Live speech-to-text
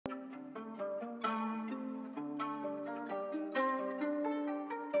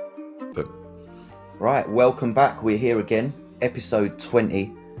But right, welcome back. We're here again, episode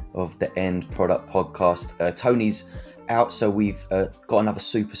 20 of the End Product Podcast. Tony's out, so we've got another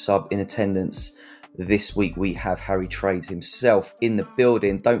super sub in attendance. This week we have HarryTrades himself in the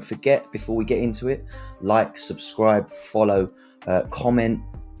building. Don't forget, before we get into it, like, subscribe, follow, comment,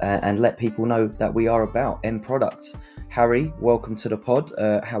 and let people know that we are about End Product. Harry, welcome to the pod.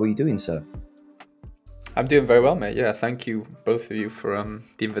 How are you doing, sir? I'm doing very well, mate. Yeah, thank you both of you for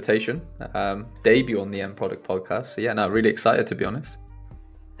the invitation. Debut on the End Product Podcast. So yeah, no, really excited, to be honest.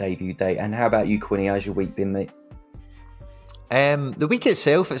 Debut day. And how about you, Quinny? How's your week been, mate? the week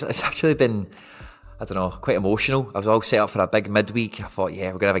itself, it's actually been, I don't know, quite emotional. I was all set up for a big midweek. I thought,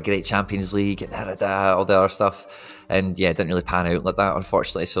 yeah, we're going to have a great Champions League and all the other stuff. And yeah, it didn't really pan out like that,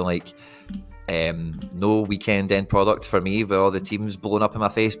 unfortunately. So no weekend End Product for me, with all the teams blowing up in my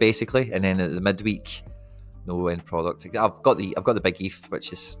face, basically. And then at the midweek, no End Product. I've got the big ETH,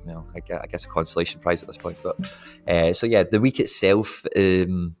 which is, I guess a consolation prize at this point. But so yeah, the week itself,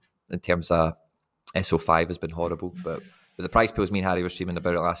 in terms of SO5, has been horrible. But the prize pools, me and Harry were streaming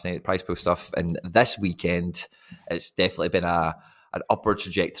about it last night, the prize pool stuff, and this weekend it's definitely been an upward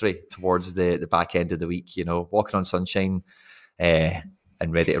trajectory towards the back end of the week. Walking on sunshine and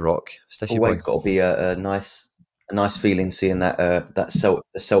ready to rock. Stish Always got to be a nice feeling seeing that the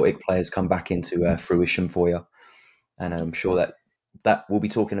Celtic players come back into fruition for you, and I'm sure that we'll be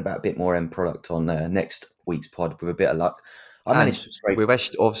talking about a bit more End Product on next week's pod with a bit of luck.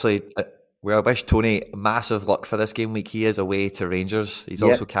 We wish Tony massive luck for this game week. He is away to Rangers. He's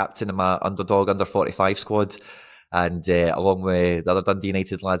also captain of my underdog under 45 squad, and along with the other Dundee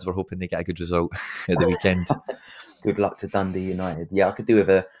United lads, we're hoping they get a good result at the weekend. Good luck to Dundee United. Yeah, I could do with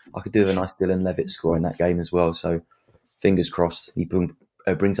a nice Dylan Levitt score in that game as well. So fingers crossed he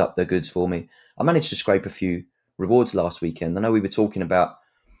brings up the goods for me. I managed to scrape a few rewards last weekend. I know we were talking about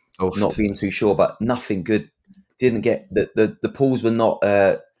not being too sure, but nothing good. Didn't get the pools were not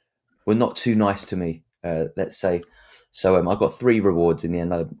too nice to me. Let's say. So I got 3 rewards in the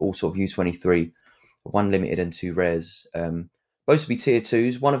end. All sort of U23, 1 limited and 2 rares. Supposed to be tier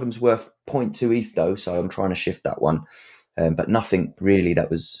 2s. One of them's worth 0.2 ETH though, so I'm trying to shift that one. But nothing really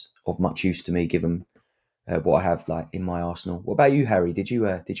that was of much use to me, given what I have in my arsenal. What about you, Harry? Did you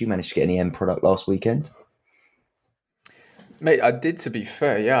manage to get any End Product last weekend? Mate, I did, to be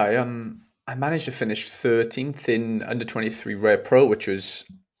fair. Yeah, I managed to finish 13th in under 23 Rare Pro, which was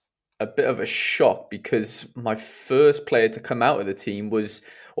a bit of a shock because my first player to come out of the team was,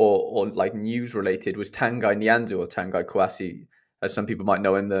 or news related, was Tanguy Nianzou, or Tanguy Kouassi, as some people might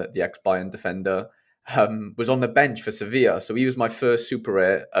know him, the ex-Bayern defender, was on the bench for Sevilla. So he was my first super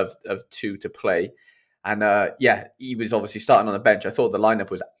rare of 2 to play. And he was obviously starting on the bench. I thought the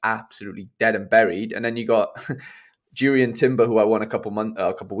lineup was absolutely dead and buried. And then you got Jurian Timber, who I won a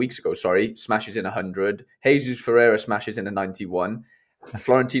couple weeks ago, smashes in 100. Jesus Ferreira smashes in a 91.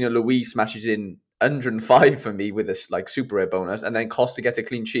 Florentino Luis smashes in 105 for me with a super rare bonus, and then Costa gets a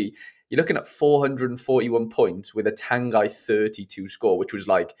clean sheet. You're looking at 441 points with a Tanguy 32 score, which was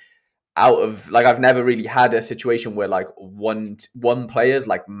I've never really had a situation where one player's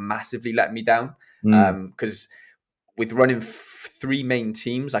massively let me down. Because with running 3 main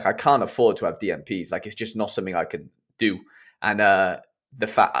teams, I can't afford to have DMPs. It's just not something I can do. And the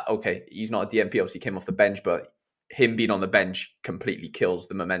fact, he's not a DMP, obviously came off the bench, but him being on the bench completely kills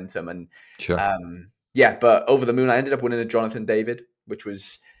the momentum. And sure. But over the moon, I ended up winning a Jonathan David, which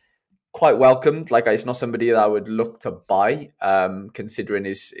was quite welcomed. It's not somebody that I would look to buy, considering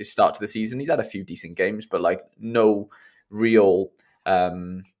his start to the season. He's had a few decent games, but no real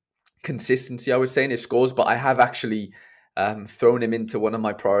consistency, I would say, in his scores. But I have actually thrown him into one of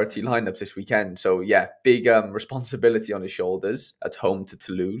my priority lineups this weekend. So yeah, big responsibility on his shoulders at home to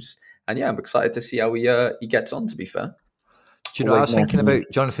Toulouse. And yeah, I'm excited to see how he gets on, to be fair. Do you know, I was thinking about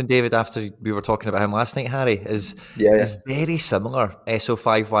Jonathan David after we were talking about him last night, Harry, is very similar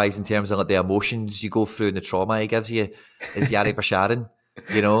SO5-wise in terms of the emotions you go through and the trauma he gives you, is Yari Vasharin.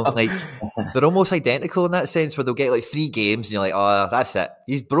 They're almost identical in that sense, where they'll get 3 games and you're like, oh, that's it.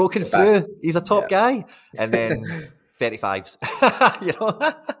 He's broken through. He's a top guy. And then 35s.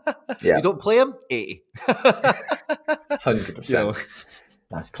 You don't play him, 80. 100%.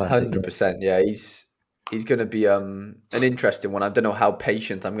 That's classic. 100%. Yeah, he's going to be an interesting one. I don't know how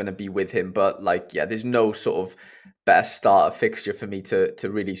patient I'm going to be with him, but there's no sort of better starter fixture for me to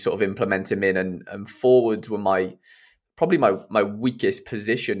really sort of implement him in. And forwards were probably my weakest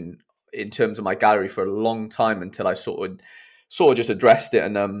position in terms of my gallery for a long time, until I sort of just addressed it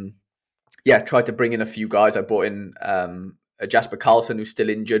and tried to bring in a few guys. I brought in Jasper Carlson, who's still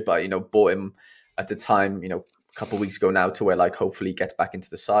injured, but bought him at the time, couple of weeks ago now to where like hopefully he gets back into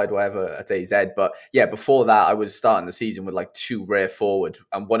the side, whatever, at AZ. But yeah, before that, I was starting the season with like 2 rare forwards,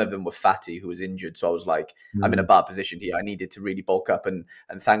 and one of them was Fatty, who was injured. So I was like, I'm in a bad position here. I needed to really bulk up, and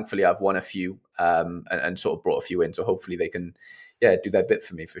thankfully I've won a few and sort of brought a few in. So hopefully they can, do their bit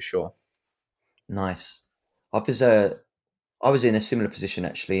for me for sure. Nice. I was in a similar position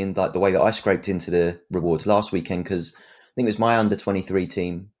actually, in like the way that I scraped into the rewards last weekend, because I think it was my under 23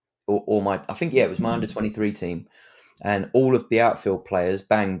 team, it was my under 23 team, and all of the outfield players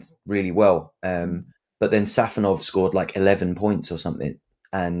banged really well. But then Safanov scored like 11 points or something,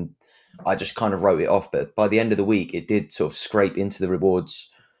 and I just kind of wrote it off. But by the end of the week, it did sort of scrape into the rewards.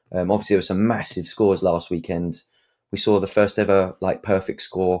 Obviously, there were some massive scores last weekend. We saw the first ever like perfect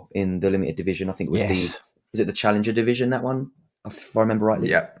score in the limited division. I think it was was it the Challenger division, that one? If I remember rightly.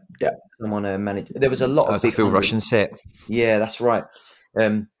 Yeah. Someone managed. There was a lot of big a full Russian set. Yeah, that's right.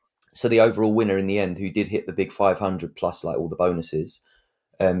 So the overall winner in the end, who did hit the big 500 plus like all the bonuses,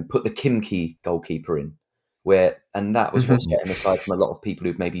 put the Kimki goalkeeper in, and that was what set him aside from a lot of people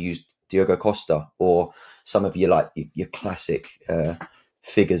who've maybe used Diogo Costa or some of your classic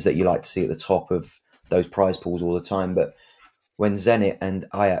figures that you like to see at the top of those prize pools all the time. But when Zenit and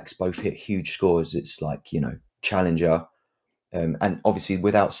Ajax both hit huge scores, it's like, Challenger. And obviously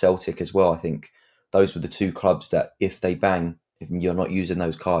without Celtic as well, I think those were the 2 clubs that if they bang, if you're not using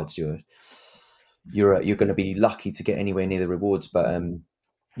those cards, you're going to be lucky to get anywhere near the rewards. But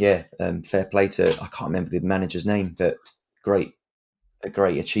fair play to, I can't remember the manager's name, but a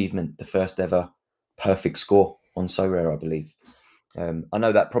great achievement, the first ever perfect score on Sorare, I believe. I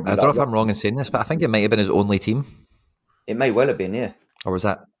know that probably. I don't know if I'm wrong in saying this, but I think it might have been his only team. It may well have been, yeah. Or was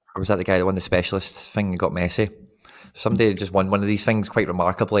that the guy that won the specialist thing and got Messi? Somebody just won one of these things quite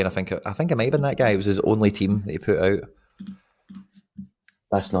remarkably, and I think it might have been that guy. It was his only team that he put out.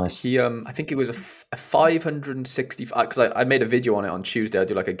 That's nice. He, I think it was a 565, because I made a video on it on Tuesday. I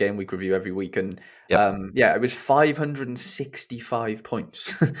do like a game week review every week, and it was 565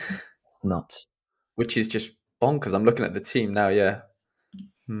 points. It's nuts. Which is just bonkers. I'm looking at the team now, yeah.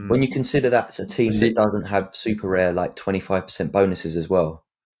 When you consider that's a team that doesn't have super rare, like 25% bonuses as well.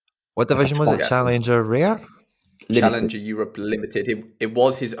 What division was it? Challenger Rare? Challenger Europe Limited. It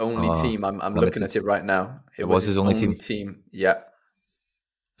was his only team. I'm looking at it right now. It was his only team. Yeah.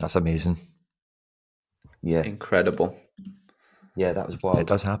 That's amazing. Yeah. Incredible. Yeah, that was wild. It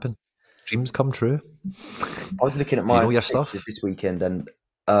does happen. Dreams come true. I was looking at my stuff this weekend, and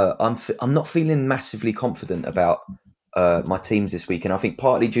I'm not feeling massively confident about my teams this week, and I think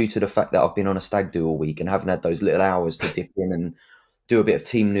partly due to the fact that I've been on a stag do all week and haven't had those little hours to dip in and do a bit of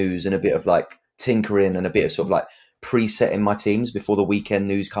team news and a bit of like tinkering and a bit of sort of like presetting my teams before the weekend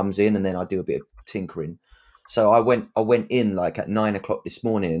news comes in, and then I do a bit of tinkering. So I went in like at 9 o'clock this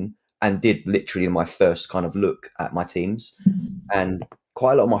morning and did literally my first kind of look at my teams, and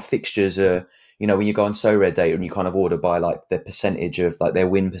quite a lot of my fixtures are, when you go on Sorare data and you kind of order by like the percentage of like their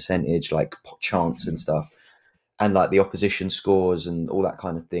win percentage, like chance and stuff, and like the opposition scores and all that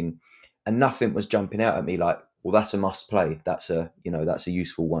kind of thing. And nothing was jumping out at me like, well, that's a must play. That's a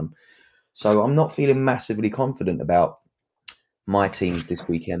useful one. So I'm not feeling massively confident about my teams this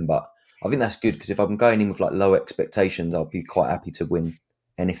weekend, but I think that's good, because if I'm going in with like low expectations, I'll be quite happy to win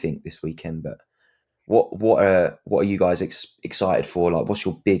anything this weekend. But what are you guys excited for? Like, what's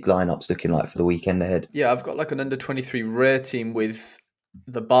your big lineups looking like for the weekend ahead? Yeah, I've got like an under 23 rare team with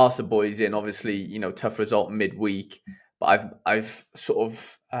the Barca boys in. Obviously, tough result midweek, but I've sort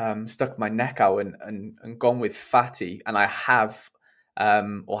of stuck my neck out and gone with Fatty, and I have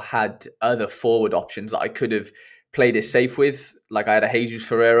or had other forward options that I could have played it safe with. Like I had a Jesus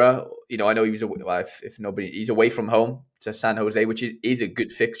Ferreira. I know he was he's away from home to San Jose, which is a good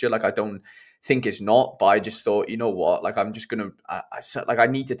fixture. Like I don't think it's not, but I just thought, you know what? Like I'm just gonna, I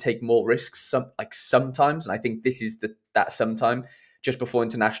need to take more risks. Sometimes, and I think this is that sometime. Just before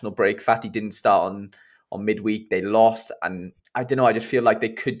international break, Fatty didn't start on midweek. They lost, and I don't know. I just feel like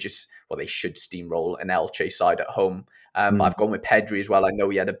they should steamroll an Elche side at home. But I've gone with Pedri as well. I know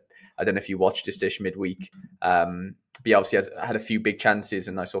he had I don't know if you watched this dish midweek. But yeah, obviously I had a few big chances,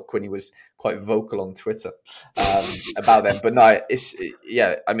 and I saw Quinny was quite vocal on Twitter about them. But no,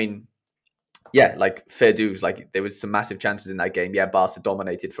 like fair dues. Like there was some massive chances in that game. Yeah, Barca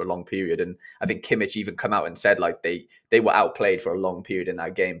dominated for a long period, and I think Kimmich even come out and said like they were outplayed for a long period in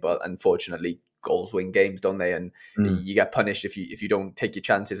that game. But unfortunately, goals win games, don't they? And you get punished if you don't take your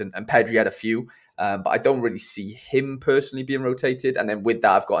chances. And Pedri had a few, but I don't really see him personally being rotated. And then with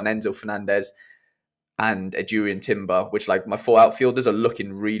that, I've got an Enzo Fernandez and a Jurian Timber, which like my 4 outfielders are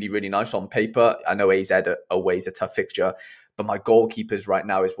looking really, really nice on paper. I know AZ away is a tough fixture, But my goalkeepers right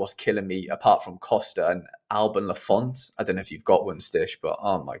now is what's killing me, apart from Costa and Alban Lafont. I don't know if you've got one, Stish, but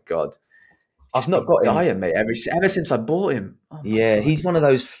oh my God. I've not got him. Dire, mate, ever since I bought him. Oh yeah, God. he's one of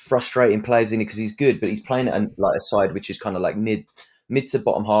those frustrating players in it because he's good, but he's playing at like a side which is kind of like mid to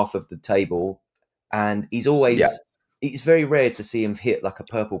bottom half of the table, and he's always it's very rare to see him hit like a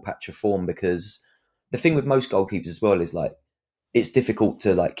purple patch of form, because the thing with most goalkeepers as well is like it's difficult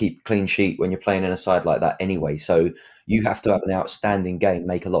to like keep a clean sheet when you're playing in a side like that anyway. So you have to have an outstanding game,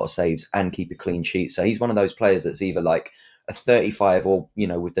 make a lot of saves, and keep a clean sheet. So he's one of those players that's either like a 35 or, you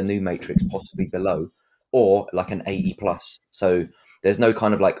know, with the new matrix possibly below, or like an 80 plus. So there's no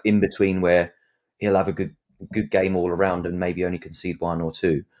kind of like in between where he'll have a good game all around and maybe only concede 1 or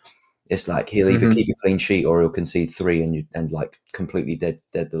 2. It's like he'll either keep a clean sheet or he'll concede 3 and like completely dead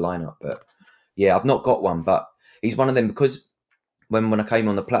the lineup. But yeah, I've not got one, but he's one of them because when I came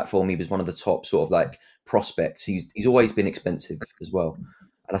on the platform, he was one of the top sort of like prospects. He's always been expensive as well,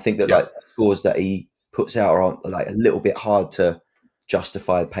 and I think that like the scores that he puts out are like a little bit hard to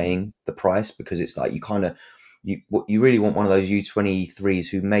justify paying the price, because it's like you really want one of those U23s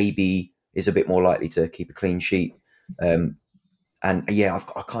who maybe is a bit more likely to keep a clean sheet. And yeah, I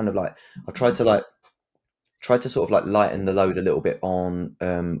tried to sort of like lighten the load a little bit on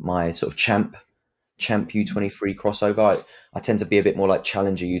my sort of champ U23 crossover. I tend to be a bit more like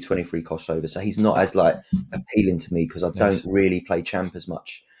challenger U23 crossover, so he's not as like appealing to me because I don't really play champ as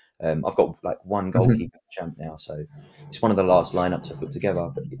much. I've got like one goalkeeper champ now, so it's one of the last lineups I put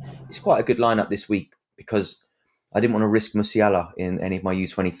together. But it's quite a good lineup this week because I didn't want to risk Musiala in any of my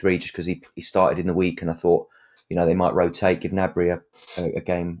U23 just because he started in the week, and I thought, you know, they might rotate, give Gnabry a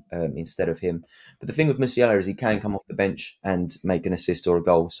game instead of him. But the thing with Musiala is he can come off the bench and make an assist or a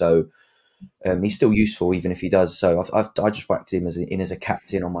goal, so he's still useful even if he does. So I just whacked him as a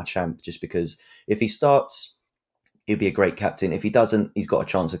captain on my champ, just because if he starts, he'd be a great captain. If he doesn't, he's got a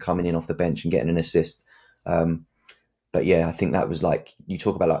chance of coming in off the bench and getting an assist. But yeah, I think that was like, you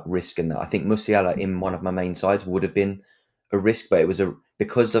talk about like risk, and that I think Musiala in one of my main sides would have been a risk, but it was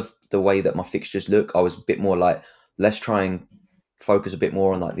because of the way that my fixtures look, I was a bit more like, let's try and focus a bit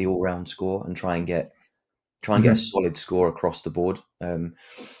more on like the all-round score and try and get a solid score across the board. And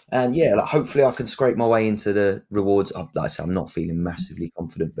yeah, like hopefully I can scrape my way into the rewards. Like I said, I'm not feeling massively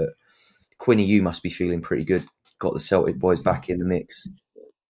confident, but Quinny, you must be feeling pretty good. Got the Celtic boys back in the mix.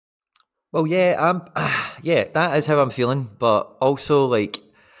 Well, yeah, yeah, that is how I'm feeling. But also, like,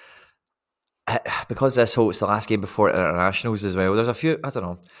 because it's the last game before internationals as well, there's a few, I don't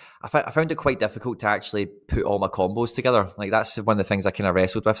know, I found it quite difficult to actually put all my combos together. Like, that's one of the things I kind of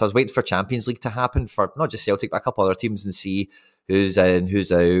wrestled with. So I was waiting for Champions League to happen for not just Celtic, but a couple other teams, and see who's in,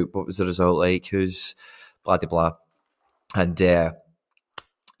 who's out, what was the result like, who's blah, blah, blah. And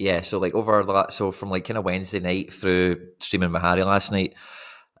yeah, so like over that, so from like kind of Wednesday night through streaming with Harry last night,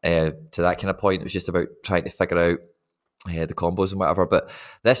 to that kind of point, it was just about trying to figure out the combos and whatever. But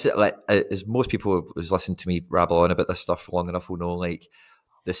this, like, as most people who's listened to me rabble on about this stuff long enough will know, like,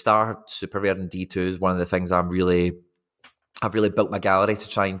 the Star Super Rare in D2 is one of the things I've really built my gallery to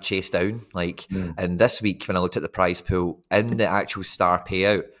try and chase down. Like, and this week when I looked at the prize pool, in the actual star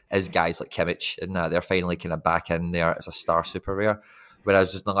payout is guys like Kimmich, and that they're finally kind of back in there as a Star Super Rare.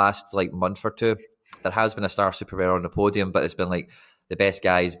 Whereas just in the last like month or two, there has been a Star Super Rare on the podium, but it's been like the best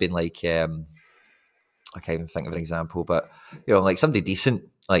guy has been like, I can't even think of an example, but, you know, like somebody decent,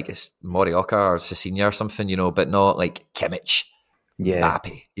 like it's Morioka or Cecilia or something, you know, but not like Kimmich,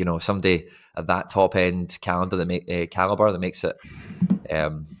 Mbappe, you know, somebody at that top end caliber that makes it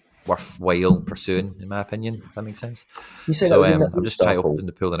worthwhile pursuing, in my opinion, if that makes sense. You say so that was in the I'm just trying to open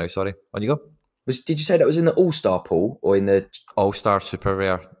the pool now, sorry. On you go. Did you say that was in the All-Star pool or in the All-Star Super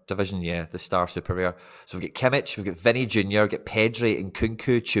Rare division? Yeah, the Star Super Rare. So we've got Kimmich, we've got Vinny Jr., we've got Pedri, and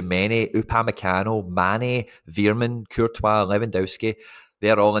Nkunku, Tchouameni, Upamecano, Mane, Veerman, Courtois, Lewandowski.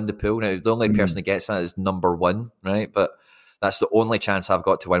 They're all in the pool. Now, the only person that gets that is number 1, right? But that's the only chance I've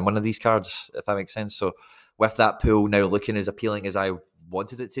got to win one of these cards, if that makes sense. So with that pool now looking as appealing as I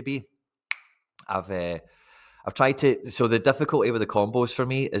wanted it to be, I've tried to. So the difficulty with the combos for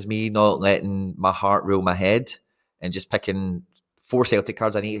me is me not letting my heart rule my head and just picking 4 Celtic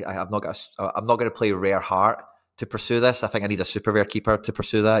cards. I'm not going to play rare heart to pursue this. I think I need a super rare keeper to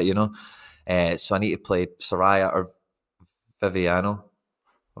pursue that. You know, so I need to play Sorare or Viviano.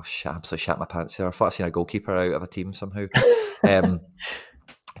 Oh shit! I'm so shat my pants here. I thought I seen a goalkeeper out of a team somehow.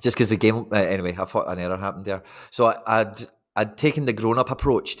 Just because the game. Anyway, I thought an error happened there. So I'd taken the grown-up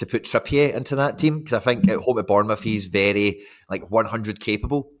approach to put Trippier into that team, because I think at home at Bournemouth he's very like 100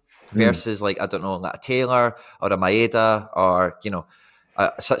 capable versus like, I don't know, like a Taylor or a Maeda or, you know,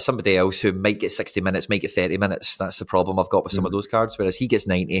 somebody else who might get 60 minutes, might get 30 minutes. That's the problem I've got with some of those cards. Whereas he gets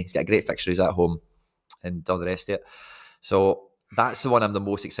 90, he's got a great fixture, he's at home, and all the rest of it. So that's the one I'm the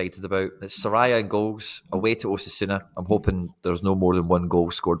most excited about. It's Sorare and goals, away to Osasuna. I'm hoping there's no more than one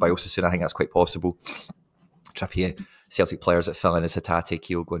goal scored by Osasuna. I think that's quite possible. Trippier, Celtic players that fill in as Hatate,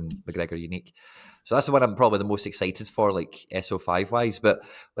 Kyogo and McGregor unique. So that's the one I'm probably the most excited for, like SO5 wise. But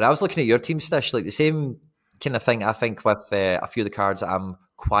when I was looking at your team, Stish, like the same kind of thing, I think, with a few of the cards that I'm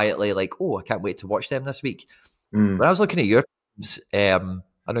quietly like, oh, I can't wait to watch them this week. When I was looking at your teams, I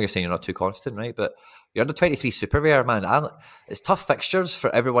know you're saying you're not too confident, right? But you're under 23 super rare, man. It's tough fixtures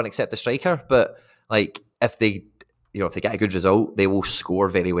for everyone except the striker. But like, if they get a good result, they will score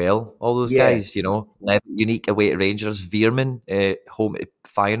very well. All those guys, unique away to Rangers, Veerman, home to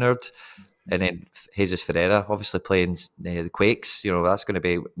Feyenoord. And then Jesus Ferreira, obviously playing the Quakes. That's going to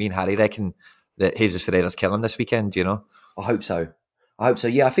be, me and Harry reckon that Jesus Ferreira's killing this weekend, I hope so.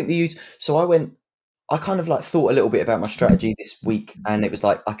 Yeah, I think so I kind of like thought a little bit about my strategy this week, and it was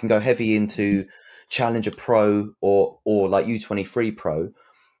like, I can go heavy into Challenger Pro or like U23 Pro.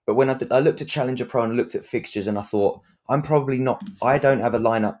 But when I looked at Challenger Pro and looked at fixtures, and I thought, I don't have a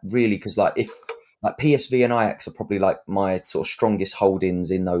lineup really, because like if like PSV and Ajax are probably like my sort of strongest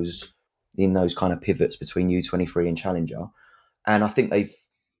holdings in those kind of pivots between U23 and Challenger. And I think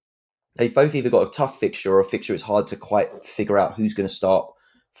they've both either got a tough fixture or a fixture it's hard to quite figure out who's going to start.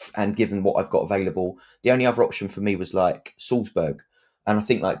 And given what I've got available, the only other option for me was like Salzburg. And I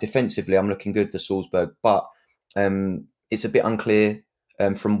think like defensively, I'm looking good for Salzburg, but it's a bit unclear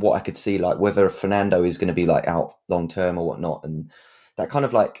from what I could see, like whether Fernando is going to be like out long term or whatnot. And that kind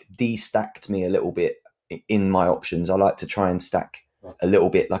of like de-stacked me a little bit in my options. I like to try and stack a little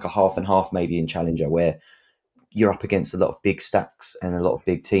bit, like a half and half maybe in Challenger, where you're up against a lot of big stacks and a lot of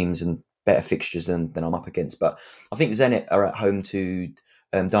big teams and better fixtures than I'm up against. But I think Zenit are at home to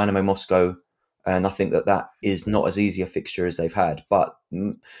Dynamo Moscow, and I think that is not as easy a fixture as they've had. But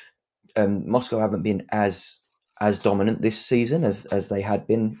Moscow haven't been as dominant this season as they had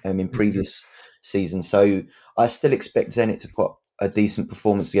been in previous seasons. So I still expect Zenit to put a decent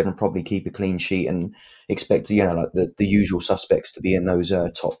performance together and probably keep a clean sheet, and expect like the usual suspects to be in those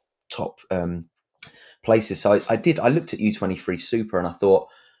top places. So I looked at U23 Super, and I thought,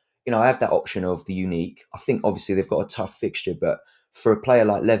 I have that option of the unique. I think obviously they've got a tough fixture, but for a player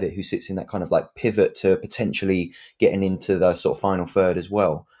like Witht, who sits in that kind of like pivot to potentially getting into the sort of final third as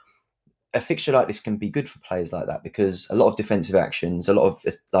well, a fixture like this can be good for players like that, because a lot of defensive actions, a lot of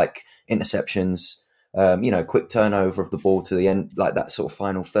like interceptions, quick turnover of the ball to the end, like that sort of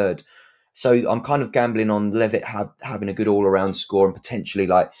final third. So I'm kind of gambling on Witht having a good all-around score, and potentially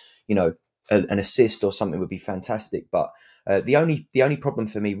like, an assist or something would be fantastic. But the only problem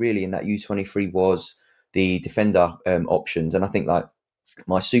for me really in that U23 was the defender options. And I think like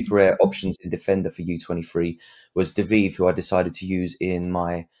my super rare options in defender for U23 was David, who I decided to use in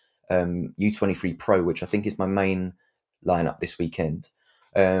my U23 Pro, which I think is my main lineup this weekend.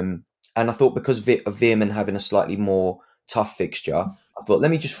 And I thought, because of Veerman having a slightly more tough fixture, I thought,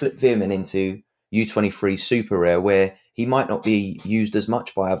 let me just flip Veerman into U23 super rare, where he might not be used as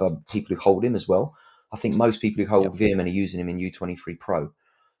much by other people who hold him as well. I think most people who hold Veerman are using him in U23 Pro.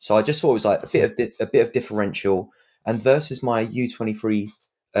 So I just thought it was like a bit of differential. And versus my U23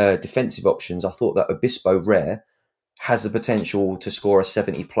 defensive options, I thought that Obispo rare has the potential to score a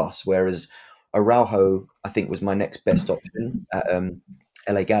 70 plus, whereas Araujo, I think, was my next best option at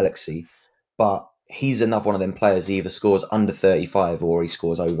LA Galaxy. But he's another one of them players, he either scores under 35 or he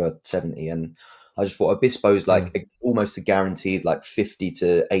scores over 70. And I just thought Obispo's like almost a guaranteed like 50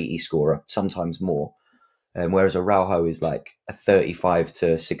 to 80 scorer, sometimes more. Whereas Araujo is like a 35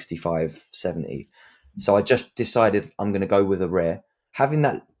 to 65, 70. So I just decided I'm going to go with a rare. Having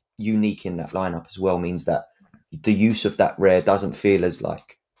that unique in that lineup as well means that the use of that rare doesn't feel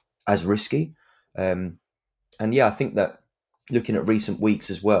as risky. And yeah, I think that looking at recent weeks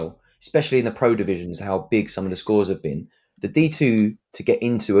as well, especially in the pro divisions, how big some of the scores have been, the D2 to get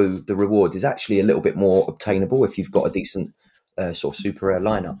into the reward is actually a little bit more obtainable if you've got a decent sort of super rare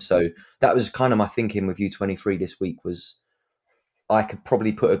lineup. So that was kind of my thinking with U23 this week, was I could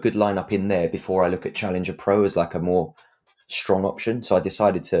probably put a good lineup in there before I look at Challenger Pro as like a more strong option. So I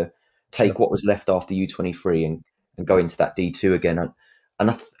decided to take what was left after U23 and go into that D2 again.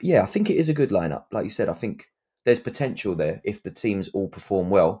 And I think it is a good lineup. Like you said, I think there's potential there if the teams all perform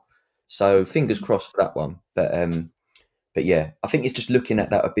well. So fingers crossed for that one. But yeah, I think it's just looking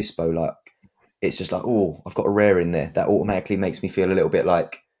at that Obispo, like it's just like, oh, I've got a rare in there. That automatically makes me feel a little bit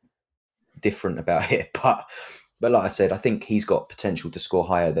like different about it. But like I said, I think he's got potential to score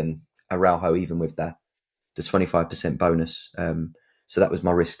higher than Araujo, even with the 25% bonus. So that was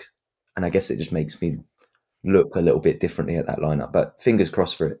my risk. And I guess it just makes me look a little bit differently at that lineup. But fingers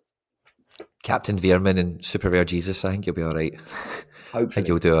crossed for it. Captain Veerman and Super Rare Jesus, I think you'll be all right. I think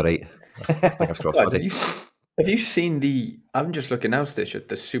you'll do all right. Fingers crossed, Guys, buddy. have you seen I'm just looking now, Stish, at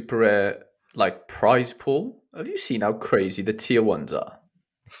the super rare prize pool. Have you seen how crazy the tier 1s are?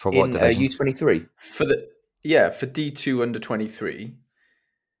 For what division? U23? For D2 under 23.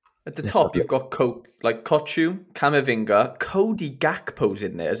 At the top, you've got Kochu, Kamavinga, Cody Gakpo's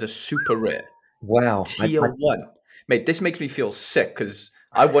in there as a super rare. Wow. Tier 1. Mate, this makes me feel sick because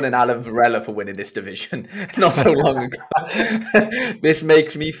I won an Alan Varela for winning this division not so long ago. This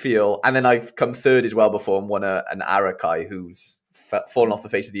makes me feel, and then I've come third as well before and won an Arakai who's fallen off the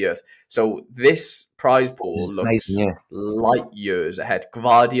face of the earth. So this prize pool looks light years ahead.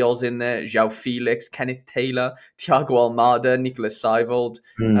 Gvardiol's in there, João Felix, Kenneth Taylor, Thiago Almada, Nicolas Seivold,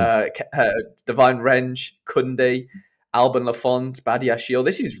 Divine Renge, Kunde, Alban Lafont, Badiashile.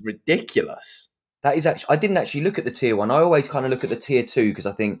 This is ridiculous. That is actually, I didn't actually look at the tier 1. I always kind of look at the tier 2 because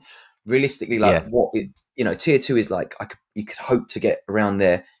I think realistically, tier 2 is you could hope to get around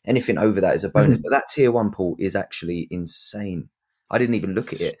there. Anything over that is a bonus. But that tier 1 pool is actually insane. I didn't even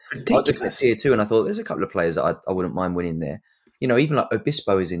look at it. Ridiculous. I was looking at tier 2 and I thought there's a couple of players that I wouldn't mind winning there. Even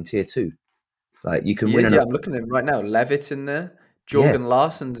Obispo is in tier 2. You can win. I'm looking at him right now. Levitt's in there. Jorgen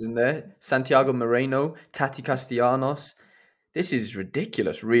Larsson's in there. Santiago Moreno, Tati Castellanos. This is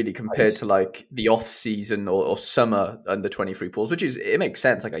ridiculous, really, compared to the off season or summer under 23 pools, it makes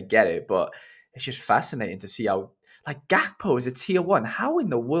sense. I get it, but it's just fascinating to see how Gakpo is a tier 1. How in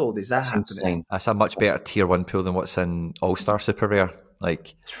the world is that happening? Insane. That's a much better tier 1 pool than what's in All-Star Super Rare.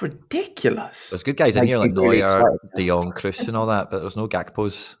 It's ridiculous. There's good guys in here like Neuer, De Jong, Kroos and all that, but there's no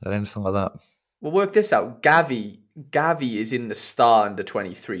Gakpos or anything like that. Well, work this out. Gavi is in the star under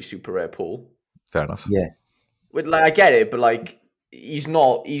 23 Super Rare pool. Fair enough. Yeah. I get it, but he's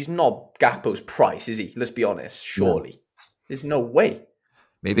not Gakpo's price, is he? Let's be honest. Surely, There's no way.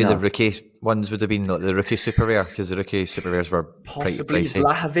 Maybe the rookie ones would have been the rookie super rare because the rookie super rares were possibly pricey.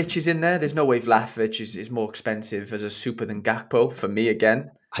 Vlahovic is in there. There's no way Vlahovic is more expensive as a super than Gakpo for me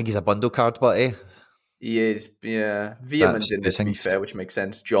again. I think he's a bundle card, but he is. Yeah, Veerman's in this to be fair, which makes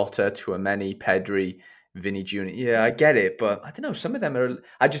sense. Jota, Tchouaméni, Pedri. Vinny Jr. Yeah, I get it, but I don't know. Some of them are.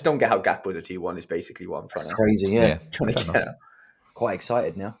 I just don't get how Gakpo's a T1 is basically what I'm trying to. Crazy, trying to get. Quite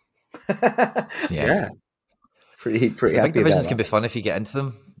excited now. Yeah. Pretty so happy. Big divisions can be fun if you get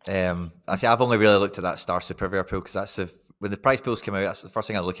into them. I've only really looked at that Star Super Rare pool because that's when the prize pools come out. That's the first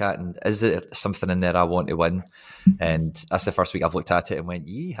thing I look at, and is it something in there I want to win? And that's the first week I've looked at it and went,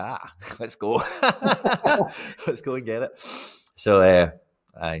 "Yeehaw, let's go, let's go and get it." So,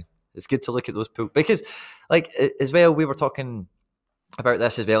 it's good to look at those pools because, as well, we were talking about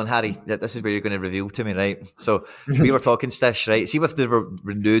this as well, and Harry, this is where you're going to reveal to me, right? So we were talking, Stish, right? See with the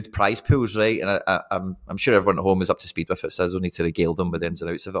renewed prize pools, right? And I'm sure everyone at home is up to speed with it, so I don't need to regale them with the ins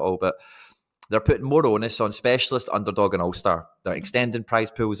and outs of it all, but they're putting more onus on specialist, underdog, and all-star. They're extending prize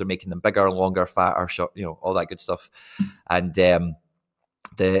pools, they're making them bigger, longer, fatter, short, all that good stuff. And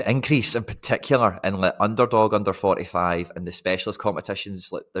the increase in particular in underdog under 45 and the specialist competitions,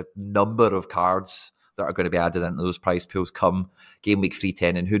 the number of cards that are going to be added into those prize pools come game week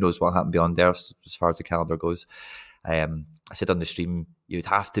 310, and who knows what will happen beyond there as far as the calendar goes. I said on the stream, you'd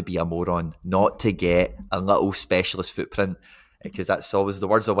have to be a moron not to get a little specialist footprint, because that's always the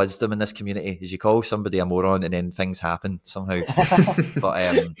words of wisdom in this community, is you call somebody a moron and then things happen somehow.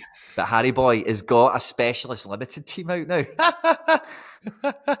 But Harry Boy has got a specialist limited team out now.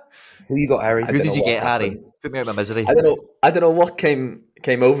 Who you got, Harry? Who did you get, Harry? Put me out of my misery. I don't know what came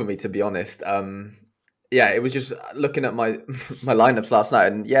over me, to be honest. It was just looking at my lineups last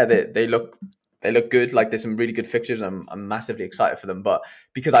night, and they look good. There's some really good fixtures, and I'm massively excited for them. But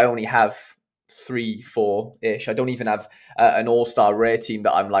because I only have 3-4-ish, I don't even have an all-star rare team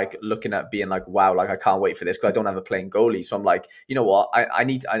that I'm looking at being wow, I can't wait for this, because I don't have a playing goalie. So I'm you know what, I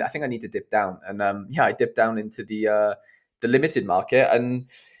think I need to dip down, and I dipped down into the limited market, and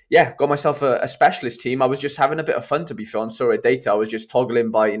got myself a specialist team. I was just having a bit of fun, to be fair. On Sorare data, I was just toggling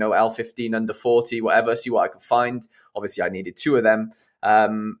by L15 under 40, whatever, see what I could find. Obviously I needed 2 of them,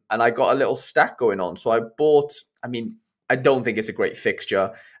 and I got a little stack going on. So I bought, I don't think it's a great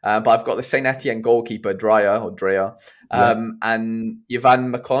fixture, but I've got the Saint Etienne goalkeeper, Dreyer, and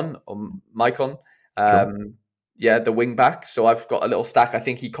Yvan Maicon, the wing back. So I've got a little stack. I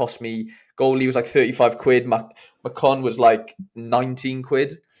think he cost me, goalie was 35 quid. Macon was 19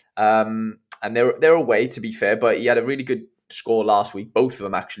 quid. And they're away, to be fair, but he had a really good score last week. Both of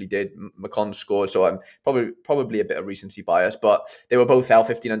them actually did. Macon scored, so I'm probably a bit of recency bias, but they were both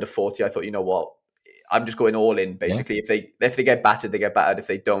L15 under 40. I thought, you know what, I'm just going all in basically. If they get battered, they get battered. If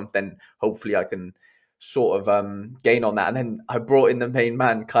they don't, then hopefully I can sort of gain on that. And then I brought in the main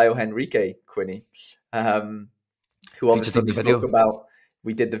man, Caio Henrique Quinny, who obviously we spoke about.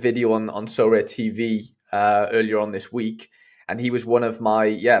 We did the video on Sorare TV earlier on this week, and he was one of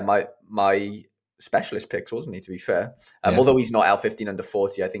my specialist picks, wasn't he? To be fair, although he's not L15 under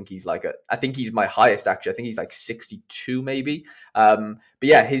 40, I think he's my highest actually. I think he's like 62 maybe. But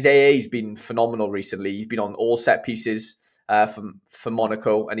yeah, his AA's been phenomenal recently. He's been on all set pieces for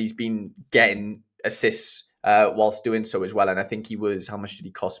Monaco, and he's been getting assists whilst doing so as well. And I think he was, how much did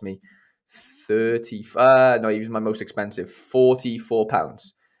he cost me? 30. No, he was my most expensive,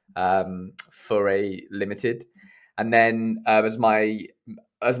 £44 for a limited. And then as my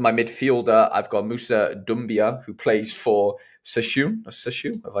midfielder, I've got Moussa Doumbia, who plays for Sashu.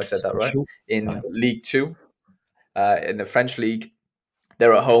 Have I said that right? In League 2, in the French league.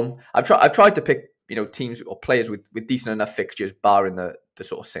 They're at home. I've tried to pick teams or players with decent enough fixtures, barring the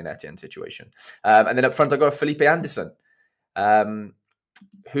sort of Saint Etienne situation. And then up front, I got Felipe Anderson,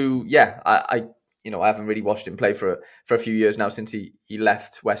 who I haven't really watched him play for a few years now since he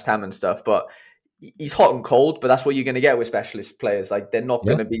left West Ham and stuff, but he's hot and cold. But that's what you're going to get with specialist players. Like, they're not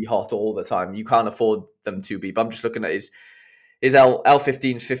going to be hot all the time. You can't afford them to be. But I'm just looking at his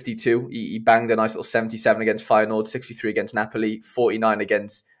L15's 52. He banged a nice little 77 against Feyenoord, 63 against Napoli, 49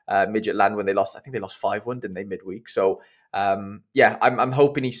 against Midtjylland when they lost. I think they lost 5-1, didn't they, midweek? So I'm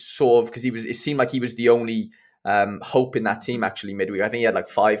hoping he's sort of, because it seemed like he was the only hope in that team actually midweek. I think he had like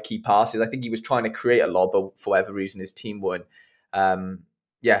 5 key passes. I think he was trying to create a lot, but for whatever reason his team weren't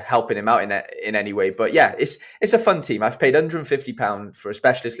helping him out in any way. But yeah, it's a fun team. I've paid £150 for a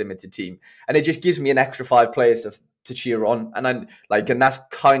specialist limited team, and it just gives me an extra 5 players to cheer on. And that's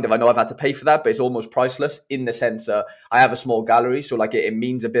kind of, I know I've had to pay for that, but it's almost priceless in the sense I have a small gallery, so like it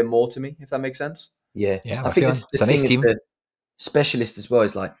means a bit more to me, if that makes sense. Yeah, I think the thing is the specialist as well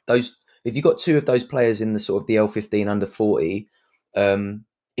is like those. If you've got 2 of those players in the sort of the L15 under 40,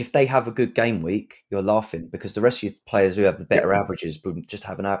 if they have a good game week, you're laughing, because the rest of your players who have the better averages would just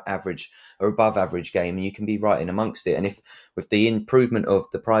have an average or above average game, and you can be right in amongst it. And if with the improvement of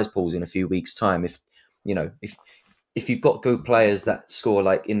the prize pools in a few weeks' time, if you've got good players that score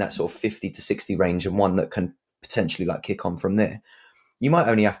like in that sort of 50 to 60 range and one that can potentially like kick on from there, you might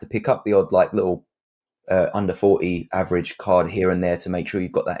only have to pick up the odd like little under 40 average card here and there to make sure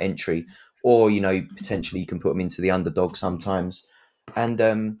you've got that entry, or potentially you can put them into the underdog sometimes. And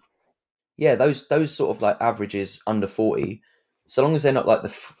those sort of like averages under 40, so long as they're not like the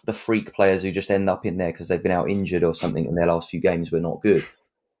freak players who just end up in there because they've been out injured or something and their last few games were not good,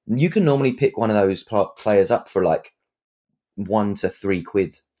 you can normally pick one of those players up for like £1 to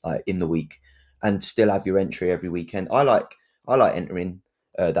 £3 like in the week and still have your entry every weekend. I like entering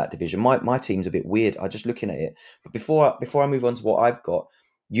that division. My team's a bit weird. I'm just looking at it. But before I move on to what I've got,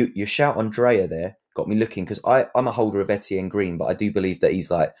 your shout on Dreyer there got me looking, because I'm a holder of Etienne Green, but I do believe that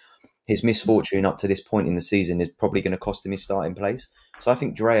he's like, his misfortune up to this point in the season is probably going to cost him his starting place. So I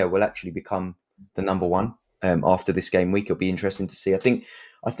think Dreyer will actually become the number 1 after this game week. It'll be interesting to see. I think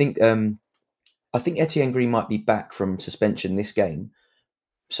Etienne Green might be back from suspension this game,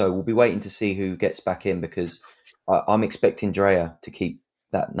 so we'll be waiting to see who gets back in, because I'm expecting Dreyer to keep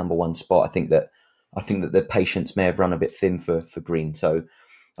that number 1 spot. I think that the patience may have run a bit thin for Green. So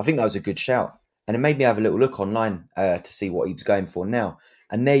I think that was a good shout. And it made me have a little look online to see what he was going for now.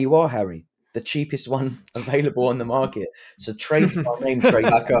 And there you are, Harry, the cheapest one available on the market. So trade our name trade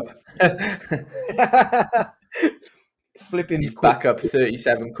back up. Flipping He's back up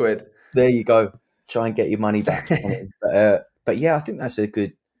 £37. There you go. Try and get your money back. But yeah, I think that's a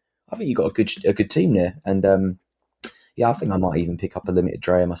good. I think you got a good team there, and I think I might even pick up a limited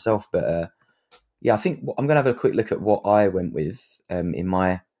Dreyer myself. But I think I'm going to have a quick look at what I went with in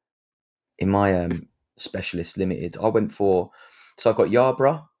my specialist limited. I went for, so I've got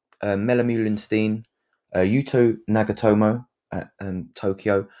Yarbrough, Mela Mulenstein, Yuto Nagatomo at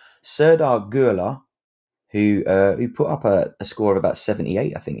Tokyo, Serdar Gurla, who put up a score of about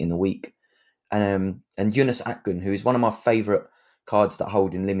 78, I think, in the week, and Yunus Akgun, who is one of my favourite cards that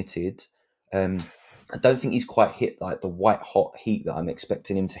hold in limited. I don't think he's quite hit like the white hot heat that I'm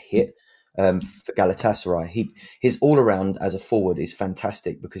expecting him to hit for Galatasaray. His all around as a forward is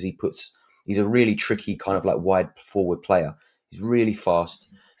fantastic, because he's a really tricky kind of like wide forward player. He's really fast,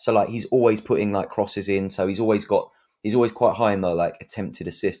 so like he's always putting like crosses in. So he's always quite high in the like attempted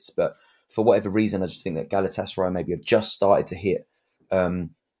assists. But for whatever reason, I just think that Galatasaray maybe have just started to hit.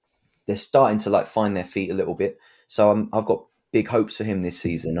 They're starting to like find their feet a little bit. So I've got big hopes for him this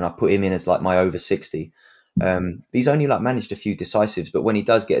season, and I put him in as like my over 60. He's only like managed a few decisives, but when he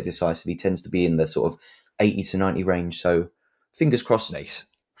does get a decisive, he tends to be in the sort of 80 to 90 range. So fingers crossed Nice.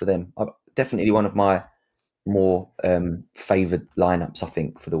 for them. Definitely one of my more favoured lineups, I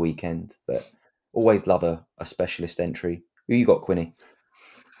think, for the weekend. But always love a specialist entry. Who you got, Quinny?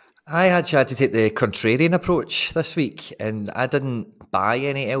 I actually had to take the contrarian approach this week, and I didn't buy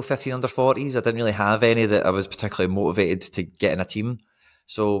any L15 under 40s. I didn't really have any that I was particularly motivated to get in a team.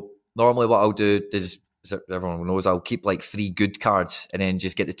 So normally what I'll do is, as everyone knows, I'll keep like 3 good cards and then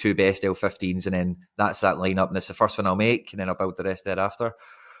just get the 2 best L15s, and then that's that lineup, and it's the first one I'll make, and then I'll build the rest thereafter.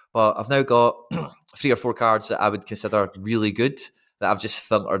 But I've now got 3 or 4 cards that I would consider really good that I've just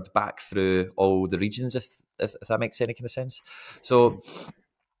filtered back through all the regions, if that makes any kind of sense. So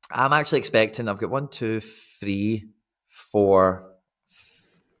I'm actually expecting, I've got 1, 2, 3, 4,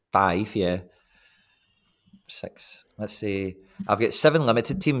 5, 6. Let's see. I've got 7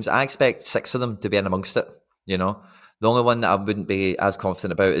 limited teams. I expect 6 of them to be in amongst it, you know. The only one that I wouldn't be as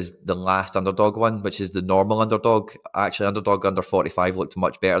confident about is the last underdog one, which is the normal underdog. Actually, underdog under 45 looked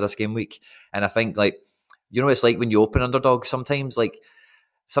much better this game week. And I think, like, you know, it's like when you open underdog, sometimes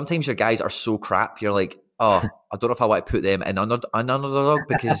your guys are so crap, you're like, oh, I don't know if I want to put them in an underdog,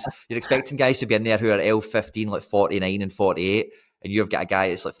 because you're expecting guys to be in there who are L15, like 49 and 48, and you've got a guy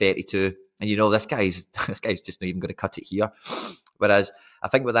that's like 32, and you know this guy's just not even going to cut it here. Whereas I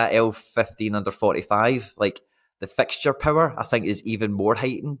think with that L15 under 45, like, the fixture power, I think, is even more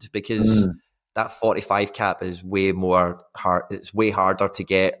heightened, because that 45 cap is way more hard. It's way harder to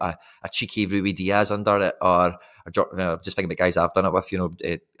get a cheeky Rui Diaz under it, or just thinking about guys I've done it with, you know,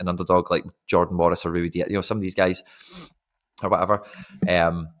 an underdog like Jordan Morris or Rui Diaz, you know, some of these guys or whatever.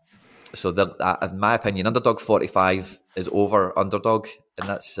 So in my opinion, underdog 45 is over underdog, and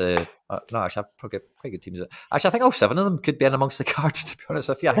that's no, actually I've probably got quite good teams. Actually, I think all 7 of them could be in amongst the cards, to be honest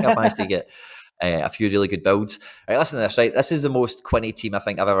with you. I think I've managed to get a few really good builds. Right, listen to this, right? This is the most Quinny team I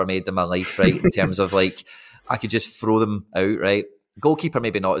think I've ever made in my life, right? In terms of, like, I could just throw them out, right? Goalkeeper,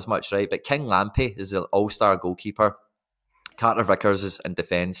 maybe not as much, right? But King Lampy is an all-star goalkeeper. Carter Vickers is in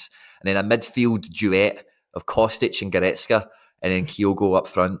defence. And then a midfield duet of Kostic and Goretzka, and then Kyogo up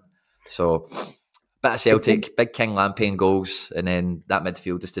front. So, bit of Celtic, big King Lampy in goals, and then that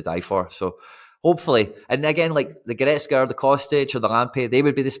midfield is to die for. So, hopefully, and again, like the Goretzka or the Kostic or the Lampy, they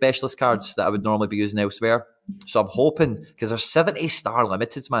would be the specialist cards that I would normally be using elsewhere. So I'm hoping, because there's 70-star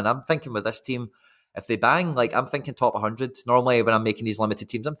limiteds, man. I'm thinking with this team, if they bang, like, I'm thinking top 100. Normally when I'm making these limited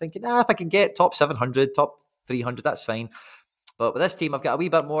teams, I'm thinking, if I can get top 700, top 300, that's fine. But with this team, I've got a wee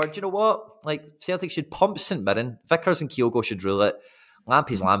bit more. Do you know what? Like, Celtic should pump St Mirren. Vickers and Kyogo should rule it.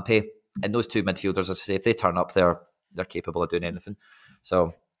 Lampy's Lampy. And those 2 midfielders, as I say, if they turn up, they're capable of doing anything.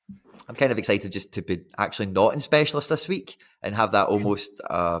 So I'm kind of excited just to be actually not in specialist this week and have that almost,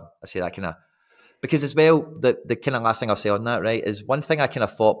 I say that kind of, because as well, the kind of last thing I'll say on that, right, is one thing I kind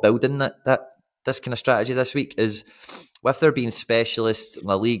of thought building that this kind of strategy this week is, with there being specialists,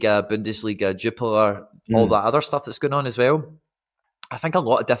 La Liga, Bundesliga, Jupiler, all that other stuff that's going on as well, I think a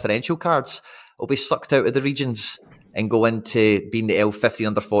lot of differential cards will be sucked out of the regions and go into being the L15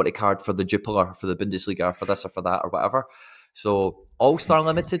 under 40 card for the Jupiler, for the Bundesliga, or for this or for that or whatever. So All-Star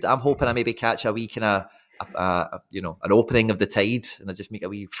Limited, I'm hoping I maybe catch a wee kind of, an opening of the tide, and I just make a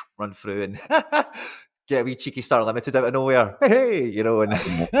wee run through and get a wee cheeky Star Limited out of nowhere. Hey, you know, and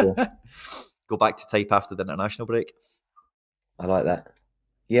go back to type after the international break. I like that.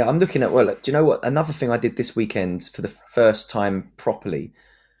 Yeah, I'm looking at, well, do you know what? Another thing I did this weekend for the first time properly,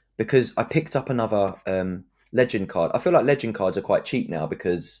 because I picked up another legend card. I feel like legend cards are quite cheap now,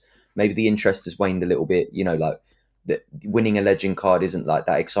 because maybe the interest has waned a little bit, you know, like winning a legend card isn't like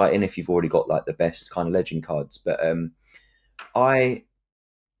that exciting if you've already got like the best kind of legend cards. But I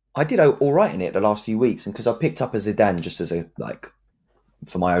did all right in it the last few weeks, and because I picked up a Zidane just as a, like,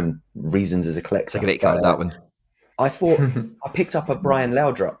 for my own reasons as a collector. It's a great card, that one. I thought I picked up a Brian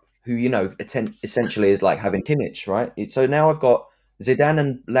Laudrup, who, you know, essentially is like having Kimmich, right? So now I've got Zidane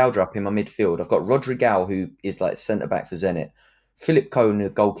and Laudrup in my midfield. I've got Rodrigal, who is like centre-back for Zenit, Philip Cohn, the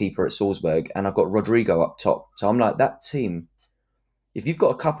goalkeeper at Salzburg, and I've got Rodrigo up top. So I'm like, that team, if you've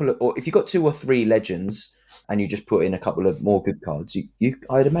got a couple of, or if you've got 2 or 3 legends and you just put in a couple of more good cards,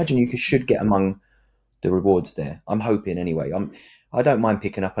 I'd imagine you should get among the rewards there. I'm hoping anyway. I don't mind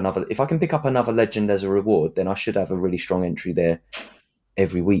picking up another. If I can pick up another legend as a reward, then I should have a really strong entry there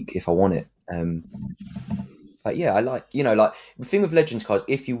every week if I want it. But yeah, I like, you know, like the thing with legends cards,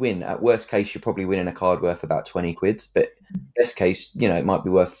 if you win, at worst case, you're probably winning a card worth about 20 quid. But best case, you know, it might be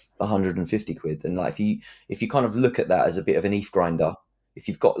worth 150 quid. And like, if you kind of look at that as a bit of an ETH grinder, if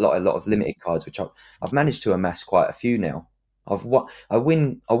you've got a lot of limited cards, which I've managed to amass quite a few now. I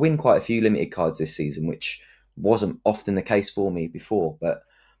win quite a few limited cards this season, which wasn't often the case for me before. But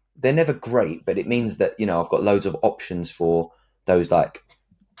they're never great. But it means that I've got loads of options for those, like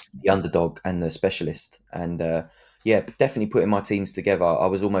the underdog and the specialist. And yeah, definitely putting my teams together, I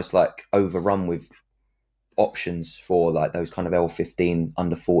was almost like overrun with options for like those kind of L15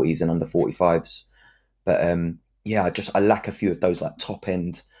 under 40s and under 45s. But yeah, I lack a few of those like top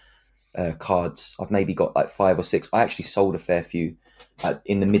end cards. I've maybe got like 5 or 6. I actually sold a fair few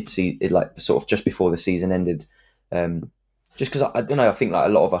in the mid-season, like the sort of just before the season ended. Just because I don't know, I think like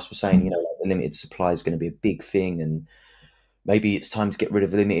a lot of us were saying, like the limited supply is going to be a big thing, and maybe it's time to get rid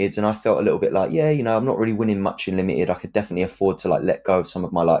of limiteds. And I felt a little bit like, yeah, I'm not really winning much in limited. I could definitely afford to like let go of some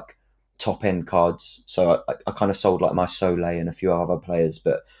of my like top end cards. So I kind of sold like my Soleil and a few other players.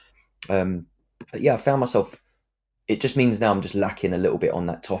 But yeah, I found myself. It just means now I'm just lacking a little bit on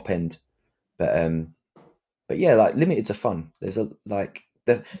that top end. But yeah, like limiteds are fun. There's a like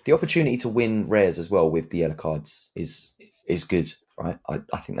the opportunity to win rares as well with the yellow cards is good, right?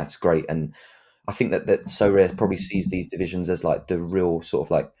 I think that's great, and I think that Sorare probably sees these divisions as like the real sort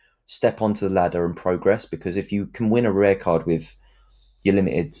of like step onto the ladder and progress, because if you can win a rare card with your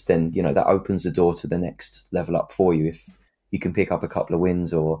limiteds, then that opens the door to the next level up for you. If you can pick up a couple of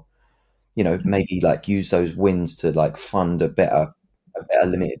wins, or maybe like use those wins to like fund a better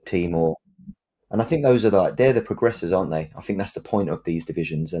limited team, and I think those are they're the progressors, aren't they? I think that's the point of these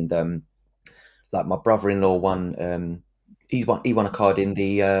divisions. And like my brother-in-law won. He won a card in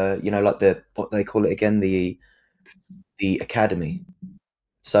the like the, what they call it again, the academy.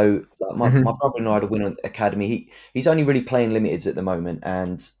 So like my brother-in-law had a win on the academy. He's only really playing limiteds at the moment,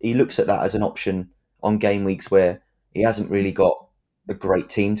 and he looks at that as an option on game weeks where he hasn't really got a great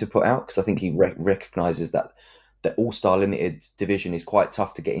team to put out, because I think he recognizes that the all-star limited division is quite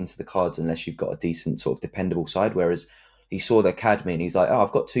tough to get into the cards unless you've got a decent sort of dependable side. Whereas he saw the academy and he's like, oh,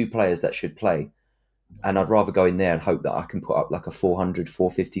 I've got 2 players that should play, and I'd rather go in there and hope that I can put up like a 400,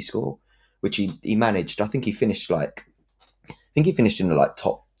 450 score, which he managed. I think he finished in the like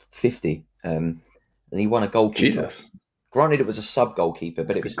top 50, and he won a goalkeeper. Jesus. Granted, it was a sub goalkeeper,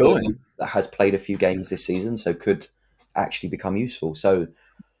 but it was someone that has played a few games this season, so could actually become useful. So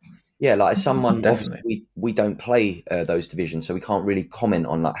yeah, like as someone, obviously we don't play those divisions, so we can't really comment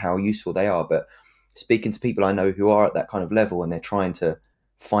on like how useful they are. But speaking to people I know who are at that kind of level and they're trying to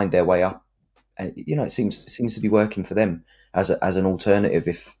find their way up, and it seems to be working for them as an alternative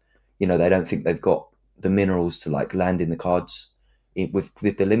if they don't think they've got the minerals to like land in the cards with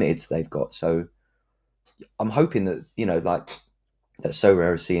the limiteds they've got. So I'm hoping that like that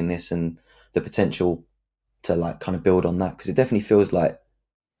Sorare is seeing this and the potential to like kind of build on that, because it definitely feels like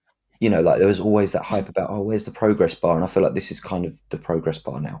like there was always that hype about, oh, where's the progress bar? And I feel like this is kind of the progress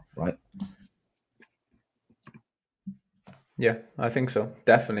bar now, right? Yeah, I think so.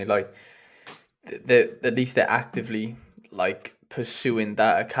 Definitely. Like, at least they're actively like pursuing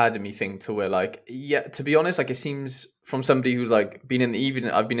that academy thing to where like, yeah, to be honest, like it seems from somebody who's like I've been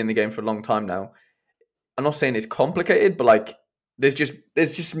in the game for a long time now. I'm not saying it's complicated, but like there's just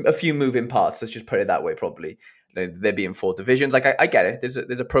a few moving parts. Let's just put it that way. Probably there being 4 divisions. Like I get it.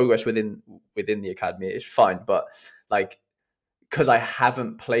 There's a progress within the academy. It's fine, but like because I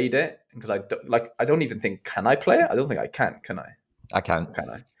haven't played it, because I don't even think, can I play it? I don't think I can. Can I? I can't. Can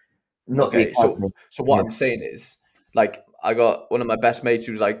I? Not okay. So what I'm saying is, like, I got one of my best mates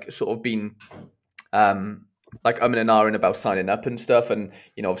who's like sort of been like I'm in an hour in about signing up and stuff, and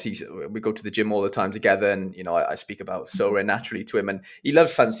obviously we go to the gym all the time together, and I speak about Sorare naturally to him, and he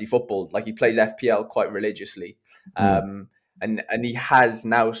loves fantasy football. Like he plays FPL quite religiously, and he has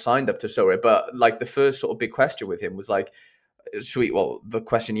now signed up to Sorare. But like the first sort of big question with him was like, sweet. Well, the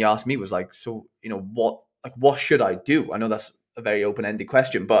question he asked me was like, so what should I do? I know that's a very open-ended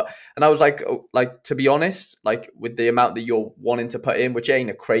question, and I was like, to be honest, like with the amount that you're wanting to put in, which ain't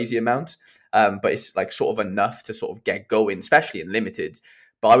a crazy amount, but it's like sort of enough to sort of get going, especially in limited.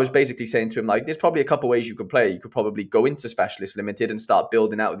 But I was basically saying to him, like, there's probably a couple ways you could play. You could probably go into specialist limited and start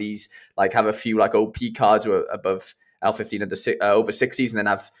building out these, like have a few like OP cards or above L15 over 60s, and then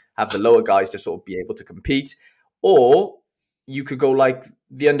have the lower guys to sort of be able to compete. Or you could go like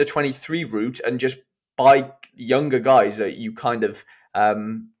the under 23 route and just buy younger guys that you kind of,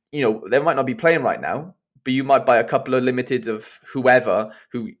 they might not be playing right now, but you might buy a couple of limiteds of whoever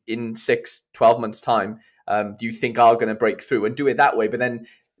who in 6-12 months time, do you think are going to break through, and do it that way. But then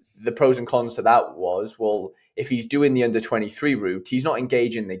the pros and cons to that was, well, if he's doing the under 23 route, he's not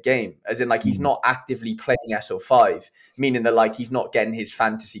engaging the game, as in like he's not actively playing SO5, meaning that like he's not getting his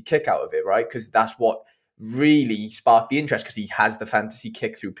fantasy kick out of it, right? Because that's what really sparked the interest, because he has the fantasy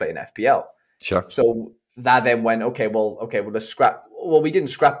kick through playing FPL. Sure. So that then went, okay, well, let's scrap. Well, we didn't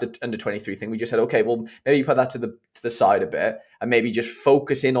scrap the under 23 thing. We just said, okay, well, maybe put that to the side a bit and maybe just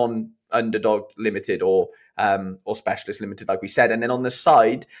focus in on underdog limited or specialist limited, like we said. And then on the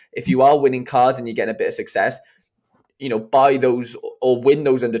side, if you are winning cards and you're getting a bit of success, buy those or win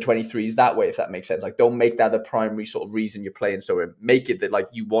those under 23s that way, if that makes sense. Like, don't make that the primary sort of reason you're playing. So make it that like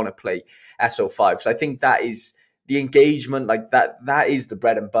you want to play SO5. So I think that is the engagement, like that is the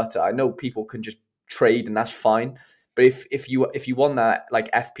bread and butter. I know people can just trade and that's fine, but if you want that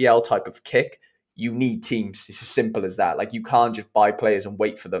like FPL type of kick, you need teams. It's as simple as that. Like, you can't just buy players and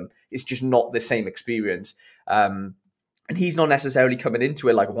wait for them. It's just not the same experience. And he's not necessarily coming into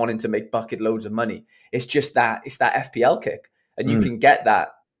it like wanting to make bucket loads of money. It's just that it's that FPL kick, and you can get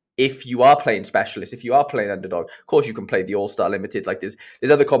that if you are playing specialist, if you are playing underdog. Of course, you can play the All-Star Limited. Like, there's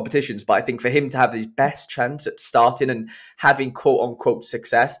other competitions, but I think for him to have his best chance at starting and having quote-unquote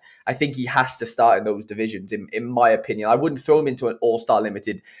success, I think he has to start in those divisions, in my opinion. I wouldn't throw him into an All-Star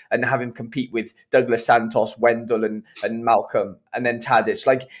Limited and have him compete with Douglas Santos, Wendell, and Malcolm, and then Tadic.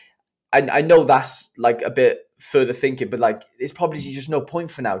 Like, I know that's like a bit further thinking, but like, it's probably just no point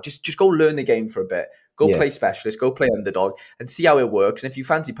for now. Just go learn the game for a bit. Go play specialist, go play underdog, and see how it works. And if you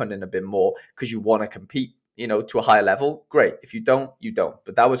fancy putting in a bit more because you want to compete, to a higher level, great. If you don't, you don't.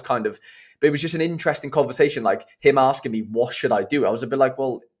 But that was but it was just an interesting conversation. Like, him asking me, what should I do? I was a bit like,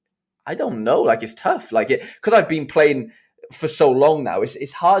 well, I don't know. Like, it's tough. Like, because I've been playing for so long now,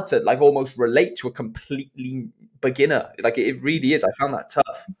 it's hard to like almost relate to a completely beginner. Like, it really is. I found that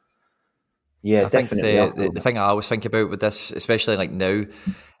tough. Yeah, I think the thing I always think about with this, especially like now,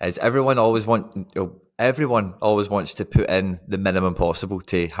 is everyone always wants to put in the minimum possible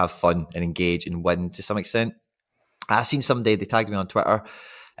to have fun and engage and win to some extent. I seen somebody, they tagged me on Twitter.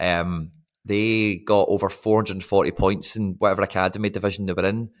 They got over 440 points in whatever academy division they were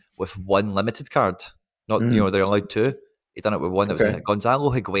in with one limited card. Not they're allowed two. He done it with one. It was Gonzalo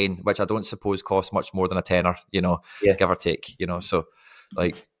Higuain, which I don't suppose costs much more than a tenner, give or take. So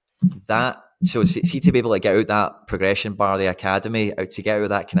like that. So see, to be able to get out that progression bar, the academy, to get out of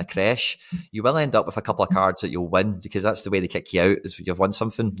that kind of crash, you will end up with a couple of cards that you'll win, because that's the way they kick you out, is you've won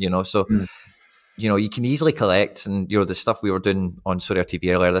something, So, you can easily collect, and, the stuff we were doing on Sorare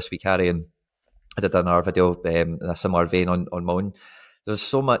TV earlier this week, Harry, and I did another video in a similar vein on my own. There's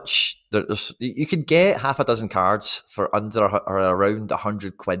so much, you can get half a dozen cards for under or around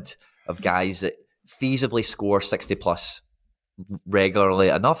 £100 of guys that feasibly score 60 plus regularly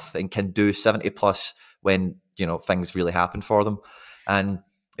enough and can do 70 plus when things really happen for them. And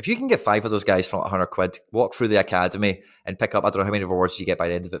if you can get 5 of those guys for £100, walk through the academy and pick up, I don't know how many rewards you get by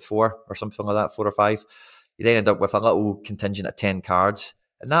the end of it, 4 or something like that, 4 or 5, you then end up with a little contingent of 10 cards,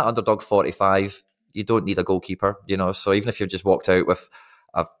 and that underdog 45, you don't need a goalkeeper, so even if you've just walked out with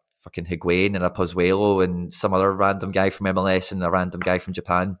a fucking Higuain and a Pozuelo and some other random guy from MLS and a random guy from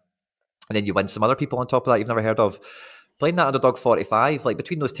Japan, and then you win some other people on top of that you've never heard of, playing that underdog 45, like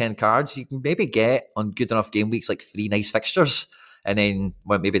between those 10 cards, you can maybe get on good enough game weeks like 3 nice fixtures, and then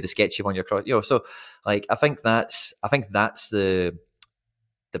maybe the sketchy one you're so like I think that's the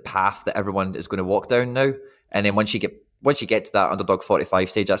path that everyone is going to walk down now. And then once you get to that underdog 45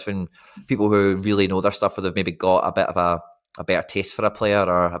 stage, that's when people who really know their stuff, or they've maybe got a bit of a better taste for a player,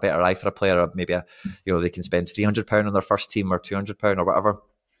 or a better eye for a player, or maybe they can spend £300 on their first team or £200 or whatever,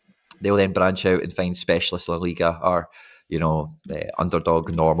 they'll then branch out and find specialist La Liga, or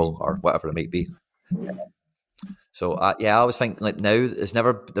underdog normal, or whatever it might be. So I always think like now there's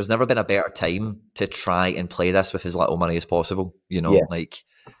never been a better time to try and play this with as little money as possible. Like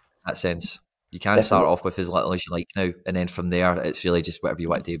that sense, you can start off with as little as you like now, and then from there it's really just whatever you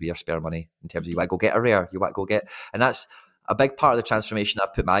want to do with your spare money, in terms of you want to go get a rare, you want to go get, and that's a big part of the transformation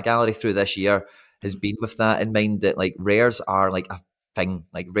I've put my gallery through this year, has been with that in mind, that like rares are like a thing.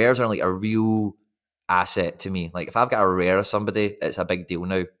 Like rares are like a real asset to me. Like if I've got a rare of somebody, it's a big deal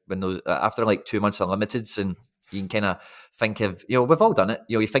now. When those after like 2 months of limiteds, and you can kind of think of, we've all done it.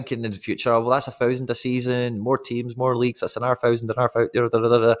 You're thinking in the future, well, that's 1,000 a season, more teams, more leagues, that's another 1,000, another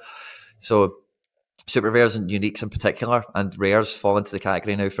 1,000. So super rares and uniques in particular, and rares fall into the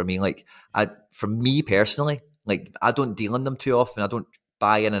category now for me. Like for me personally, like I don't deal in them too often. I don't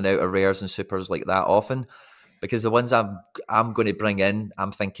buy in and out of rares and supers like that often, because the ones I'm going to bring in,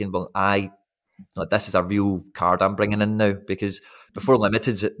 I'm thinking, well, this is a real card I'm bringing in now, because before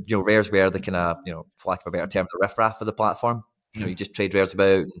limiteds, rares were the kind of, for lack of a better term, the riffraff of the platform. You just trade rares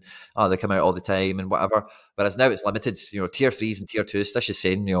about, and they come out all the time and whatever. Whereas now it's limiteds, tier 3s and tier 2s. Stish is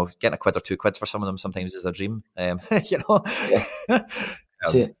saying, getting £1 or £2 for some of them sometimes is a dream.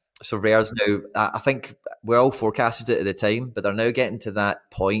 So rares now, I think we all forecasted it at the time, but they're now getting to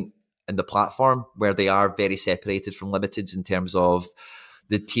that point in the platform, where they are very separated from limiteds in terms of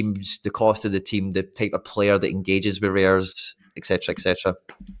the teams, the cost of the team, the type of player that engages with rares, etc., etc.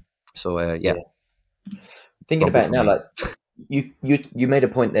 So yeah. Thinking Rumble about it for now, me. like you made a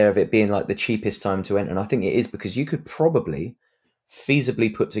point there of it being like the cheapest time to enter, and I think it is because you could probably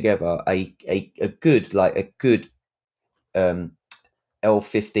feasibly put together a good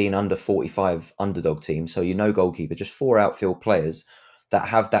L15 under 45 underdog team. So goalkeeper, just 4 outfield players that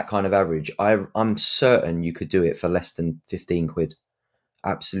have that kind of average. I'm certain you could do it for less than 15 quid.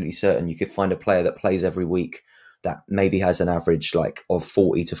 Absolutely certain you could find a player that plays every week that maybe has an average like of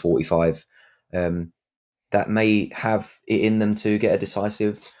 40 to 45. That may have it in them to get a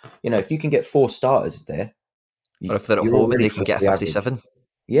decisive. If you can get 4 starters there, Or if they're at you're home and already they can close to get a the average. 57,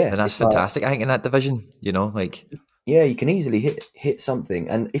 Yeah, then that's it's like, fantastic. I think in that division, yeah, you can easily hit something.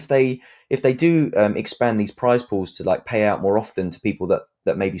 And if they do expand these prize pools to like pay out more often to people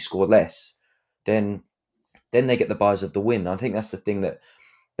that maybe score less, then they get the buyers of the win. I think that's the thing that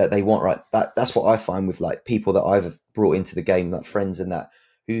they want, right? That's what I find with like people that I've brought into the game, like friends and that,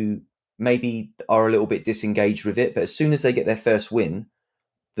 who maybe are a little bit disengaged with it, but as soon as they get their first win,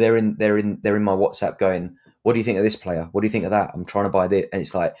 they're in my WhatsApp going, what do you think of this player? What do you think of that? I'm trying to buy this. And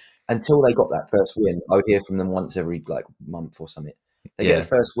it's like, until they got that first win, I would hear from them once every like month or something. They get the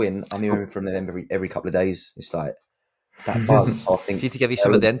first win, I'm hearing from them every couple of days. It's like that buzz. I think. See, to give you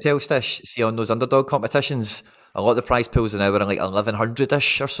some of the intel, Stish, see on those underdog competitions, a lot of the prize pools are now around like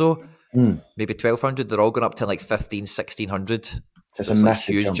 1100-ish or so, maybe 1200. They're all going up to like 1500, 1600. So it's a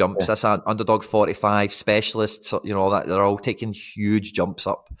massive like huge jump, jumps. That's an underdog 45 specialists, all that. They're all taking huge jumps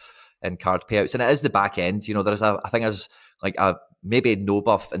up in card payouts, and it is the back end. There's I think there's like a maybe no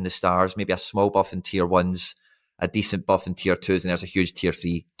buff in the stars, maybe a small buff in tier 1s, a decent buff in tier 2s, and there's a huge tier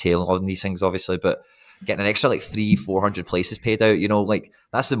 3 tail on these things, obviously. But getting an extra like 300-400 places paid out, like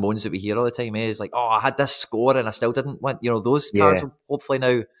that's the moans that we hear all the time. Is like, oh, I had this score and I still didn't win. Those cards will hopefully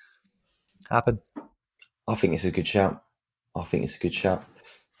now happen. I think it's a good shout.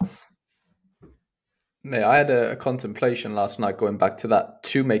 Mate, I had a contemplation last night going back to that,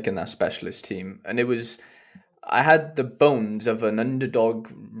 to making that specialist team. And it was, I had the bones of an underdog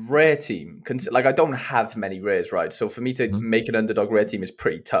rare team. Like, I don't have many rares, right? So for me to make an underdog rare team is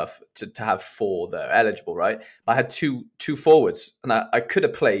pretty tough to have 4 that are eligible, right? But I had two forwards, and I could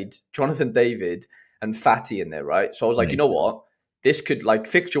have played Jonathan David and Fatty in there, right? So I was like, you know what? This could, like,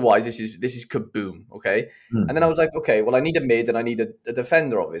 fixture-wise, this is kaboom, okay? And then I was like, okay, well, I need a mid and I need a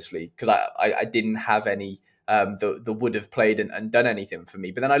defender, obviously, because I didn't have any that would have played and done anything for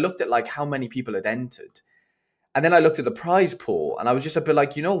me. But then I looked at, like, how many people had entered. And then I looked at the prize pool, and I was just a bit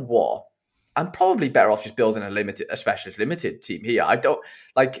like, you know what? I'm probably better off just building a specialist limited team here. I don't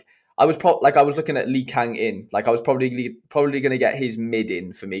like. I was I was looking at Lee Kang In. Like, I was probably going to get his mid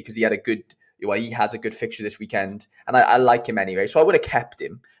in for me because he had he has a good fixture this weekend, and I like him anyway. So I would have kept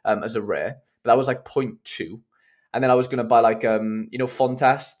him as a rare, but that was like 0.2. And then I was going to buy like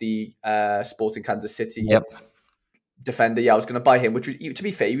Fontas, the Sporting Kansas City. Yep. Defender, I was going to buy him, which was, to be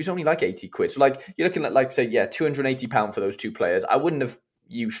fair, he was only like 80 quid. So like, you're looking at like, say, £280 for those 2 players. I wouldn't have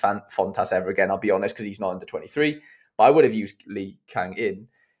used Fontas ever again, I'll be honest, because he's not under 23. But I would have used Lee Kang In.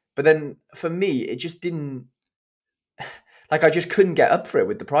 But then for me, it just didn't, like, I just couldn't get up for it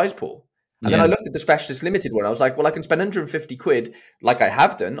with the prize pool. And then I looked at the specialist limited one. I was like, well, I can spend 150 quid, like I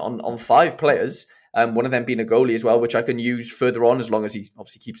have done, on 5 players. One of them being a goalie as well, which I can use further on as long as he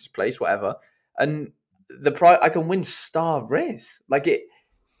obviously keeps his place, whatever. And the price, I can win star race. Like,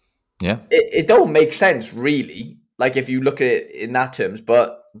 it don't make sense, really, like, if you look at it in that terms,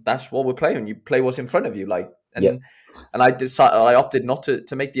 but that's what we're playing. You play what's in front of you, like, and I opted not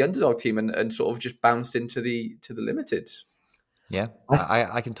to make the underdog team and sort of just bounced into the limiteds. Yeah,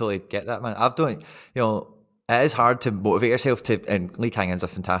 I can totally get that, man. I've done, it is hard to motivate yourself and Lee Kang-in's a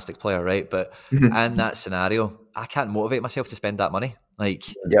fantastic player, right? But in that scenario, I can't motivate myself to spend that money. Like,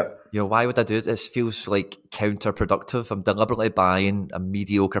 why would I do it? This feels like counterproductive. I'm deliberately buying a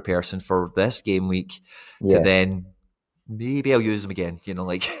mediocre person for this game week to then maybe I'll use them again,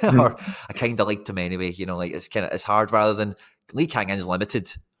 or I kind of liked him anyway. It's hard rather than Lee Kang-in's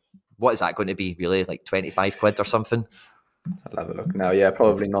limited. What is that going to be, really? Like 25 quid or something? I'll have a look now. Yeah,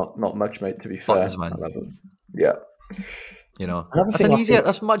 probably not much, mate, to be fair. Buttons, man. Yeah. That's an easier,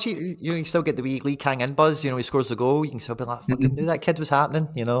 that's much easier. You still get the wee Lee Kang-in buzz, he scores the goal, you can still be like, fucking knew that kid was happening,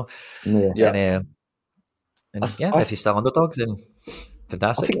 And if he's still underdogs, then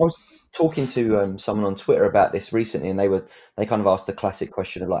fantastic. I think I was talking to someone on Twitter about this recently, and they kind of asked the classic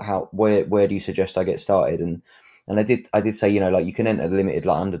question of like, where do you suggest I get started? And I did say, like, you can enter the limited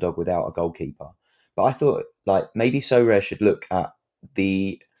like underdog without a goalkeeper. But I thought, like, maybe Sorare should look at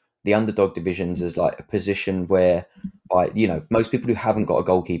the the underdog divisions as like a position where, most people who haven't got a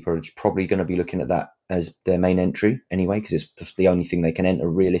goalkeeper are probably going to be looking at that as their main entry anyway, because it's just the only thing they can enter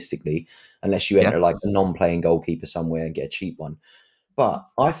realistically, unless you enter like a non-playing goalkeeper somewhere and get a cheap one. But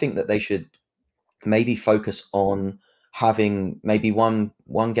I think that they should maybe focus on having maybe one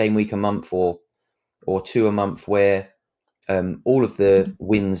game week a month or two a month where all of the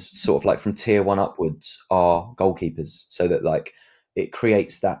wins sort of like from tier 1 upwards are goalkeepers, so that like it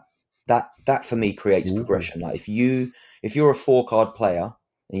creates that for me creates progression. Like if you're a 4-card player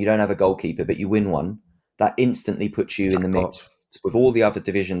and you don't have a goalkeeper but you win one, that instantly puts you in the mix with all the other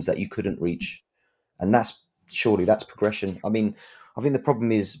divisions that you couldn't reach, and that's progression. I mean, I think the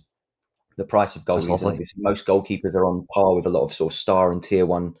problem is the price of goalies. And obviously most goalkeepers are on par with a lot of sort of star and tier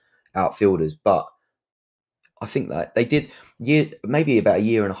 1 outfielders, but I think that they did maybe about a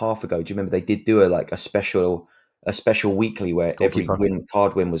year and a half ago. Do you remember they did do a special weekly where every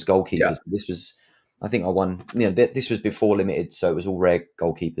card win was goalkeepers? Yeah. This was, I think I won. This was before limited, so it was all rare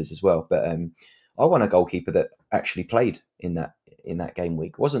goalkeepers as well. But I won a goalkeeper that actually played in that game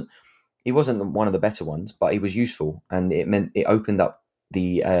week. He wasn't one of the better ones, but he was useful, and it meant it opened up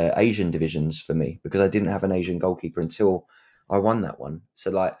the Asian divisions for me, because I didn't have an Asian goalkeeper until I won that one. So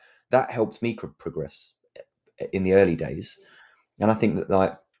like that helped me progress in the early days. And I think that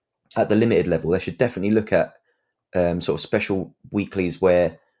like at the limited level, they should definitely look at sort of special weeklies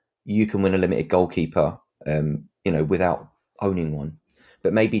where you can win a limited goalkeeper, without owning one.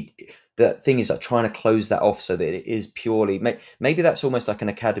 But maybe the thing is like trying to close that off so that it is purely, maybe that's almost like an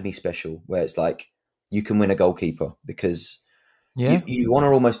academy special where it's like you can win a goalkeeper, because you want to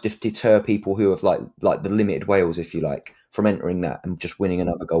almost deter people who have like the limited whales, if you like, from entering that and just winning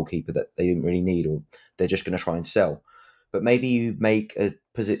another goalkeeper that they didn't really need, or they're just going to try and sell. But maybe you make a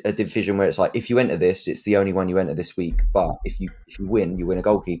division where it's like, if you enter this, it's the only one you enter this week. But if you win, you win a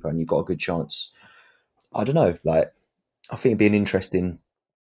goalkeeper and you've got a good chance. I don't know. Like, I think it'd be an interesting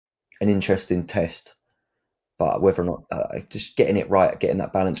test. But whether or not just getting it right, getting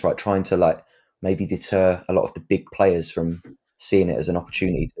that balance right, trying to like maybe deter a lot of the big players from seeing it as an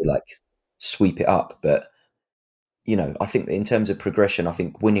opportunity to like sweep it up. But I think in terms of progression, I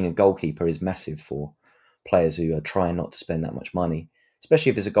think winning a goalkeeper is massive for players who are trying not to spend that much money,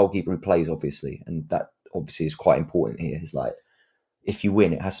 especially if there's a goalkeeper who plays, obviously. And that obviously is quite important here. It's like, if you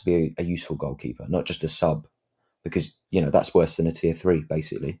win, it has to be a useful goalkeeper, not just a sub, because, that's worse than a tier 3,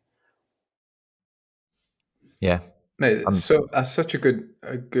 basically. Yeah. Mate, so that's such a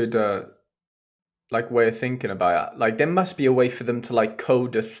good like way of thinking about it. Like there must be a way for them to like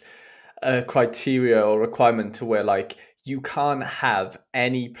code a criteria or requirement to where like you can't have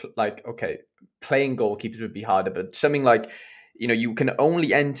any playing goalkeepers would be harder, but something like you can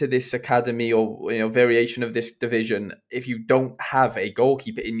only enter this academy or variation of this division if you don't have a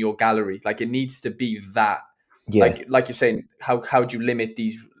goalkeeper in your gallery. Like it needs to be that. Yeah. Like you're saying, how do you limit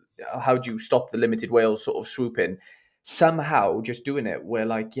these? How do you stop the limited whales sort of swooping? Somehow just doing it where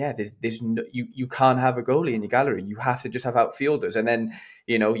like, there's no, you can't have a goalie in your gallery. You have to just have outfielders. And then,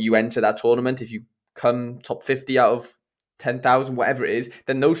 you enter that tournament. If you come top 50 out of 10,000, whatever it is,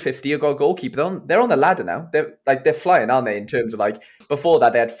 then those 50 have got a goalkeeper. They're on the ladder now. They're flying, aren't they? In terms of like, before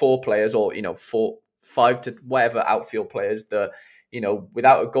that they had 4 players or, 5 to whatever outfield players that,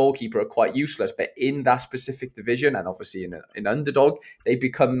 without a goalkeeper are quite useless, but in that specific division and obviously in underdog, they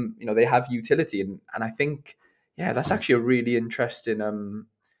become, they have utility. And I think, that's actually a really interesting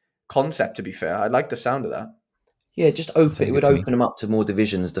concept, to be fair. I like the sound of that. Yeah, it would open them up to more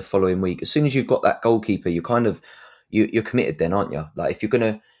divisions the following week. As soon as you've got that goalkeeper, you kind of, you're committed then, aren't you? Like if you're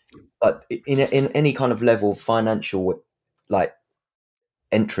going to, like in any kind of level financial, like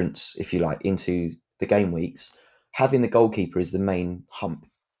entrance, if you like, into the game weeks, having the goalkeeper is the main hump.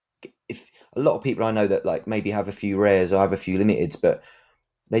 If a lot of people I know that like maybe have a few rares or have a few limiteds, but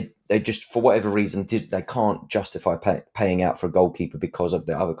they just, for whatever reason, they can't justify paying out for a goalkeeper because of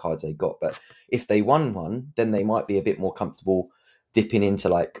the other cards they got. But if they won one, then they might be a bit more comfortable dipping into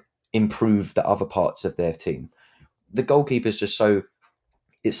like improve the other parts of their team. The goalkeeper is just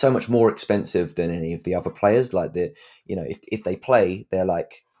it's so much more expensive than any of the other players. Like if they play, they're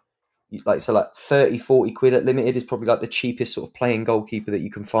like 30, 40 quid at limited is probably like the cheapest sort of playing goalkeeper that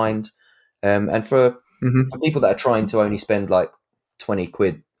you can find. And for people that are trying to only spend like 20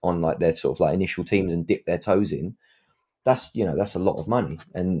 quid on like their sort of like initial teams and dip their toes in, that's a lot of money.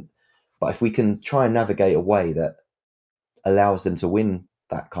 But if we can try and navigate a way that allows them to win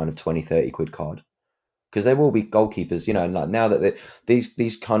that kind of 20, 30 quid card, because there will be goalkeepers, like now that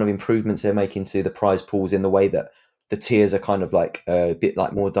these kind of improvements they're making to the prize pools in the way that the tiers are kind of like a bit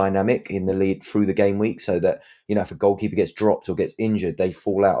like more dynamic in the lead through the game week, so that, you know, if a goalkeeper gets dropped or gets injured, they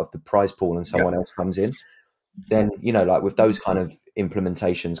fall out of the prize pool and someone else comes in. Then, you know, like with those kind of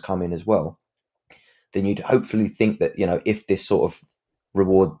implementations come in as well, then you'd hopefully think that, you know, if this sort of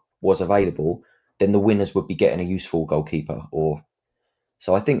reward was available, then the winners would be getting a useful goalkeeper. Or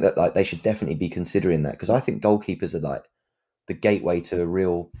so I think that like they should definitely be considering that, because I think goalkeepers are like the gateway to a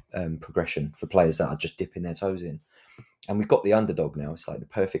real progression for players that are just dipping their toes in. And we've got the underdog now. It's like the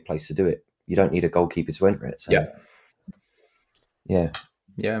perfect place to do it. You don't need a goalkeeper to enter it. So yeah,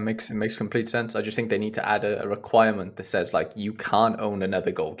 it makes complete sense. I just think they need to add a requirement that says like you can't own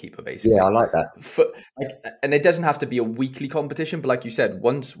another goalkeeper, basically. Yeah, I like that. And it doesn't have to be a weekly competition, but like you said,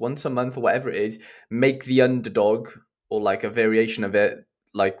 once a month or whatever it is, make the underdog or like a variation of it,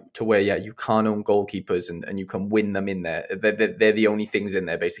 like to where you can't own goalkeepers and you can win them in there. They're the only things in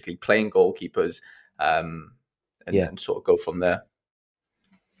there, basically playing goalkeepers, and sort of go from there.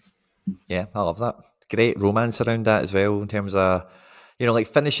 Yeah, I love that. Great romance around that as well, in terms of, you know, like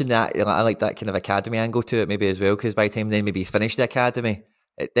finishing that. You know, I like that kind of academy angle to it maybe as well, because by the time then maybe you finish the academy,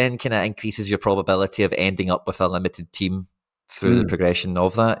 it then kind of increases your probability of ending up with a limited team through the progression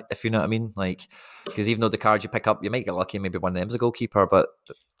of that, if you know what I mean. Like, because even though the cards you pick up, you might get lucky, maybe one of them's a goalkeeper, but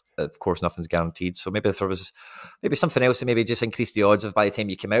of course nothing's guaranteed. So maybe if there was maybe something else to maybe just increase the odds of, by the time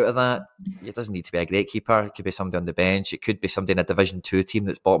you come out of that, it doesn't need to be a great keeper. It could be somebody on the bench. It could be somebody in a Division 2 team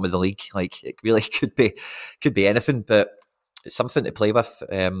that's bottom of the league. Like, it really could be anything, but it's something to play with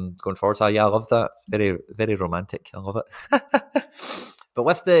going forward. So yeah, I love that. Very, very romantic. I love it. But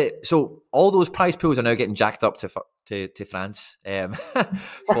with so all those prize pools are now getting jacked up to France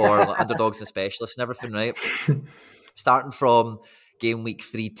for like, underdogs and specialists and everything, right? Starting from game week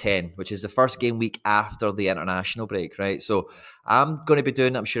 310, which is the first game week after the international break, right? So I'm going to be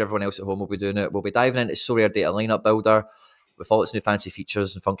doing it. I'm sure everyone else at home will be doing it. We'll be diving into Sorare Data Lineup Builder with all its new fancy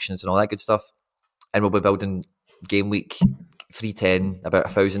features and functions and all that good stuff. And we'll be building game week 310 about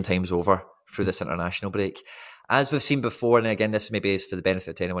 1,000 times over through this international break. As we've seen before, and again, this maybe is for the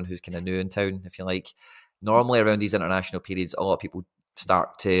benefit to anyone who's kind of new in town, if you like, normally around these international periods, a lot of people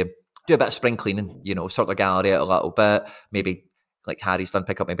start to do a bit of spring cleaning, you know, sort their gallery out a little bit, maybe like Harry's done,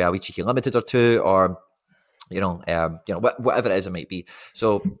 pick up maybe a wee cheeky limited or two, or, whatever it is it might be.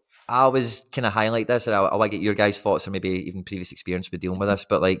 So I always kind of highlight this, and I want to get your guys' thoughts or maybe even previous experience with dealing with this.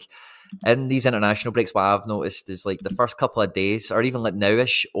 But like in these international breaks, what I've noticed is like the first couple of days, or even like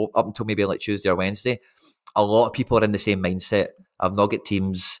nowish, up until maybe like Tuesday or Wednesday, a lot of people are in the same mindset. I've not got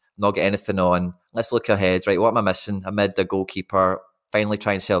teams, not got anything on. Let's look ahead, right? What am I missing? I mid, a goalkeeper. Finally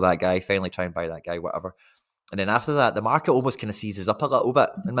try and sell that guy. Finally try and buy that guy, whatever. And then after that, the market almost kind of seizes up a little bit.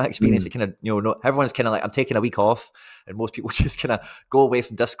 In my experience, it kind of, everyone's kind of like, I'm taking a week off, and most people just kind of go away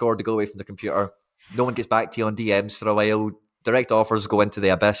from Discord, go away from the computer. No one gets back to you on DMs for a while. Direct offers go into the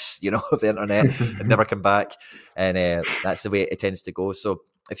abyss, of the internet and never come back. And that's the way it tends to go. So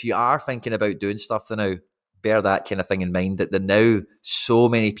if you are thinking about doing stuff now, bear that kind of thing in mind, that now so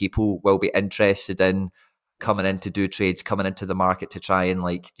many people will be interested in coming in to do trades, coming into the market to try and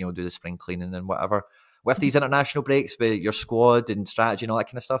do the spring cleaning and whatever. With these international breaks, with your squad and strategy and all that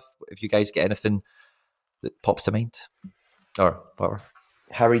kind of stuff, if you guys get anything that pops to mind or whatever.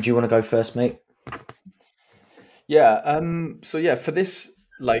 Harry, do you want to go first, mate? Yeah. So yeah, for this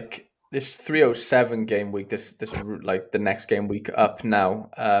this 307 game week, this like the next game week up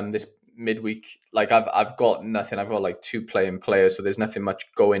now, this midweek, I've got nothing. I've got 2 playing players, so there's nothing much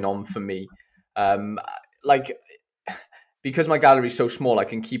going on for me. Because my gallery is so small, I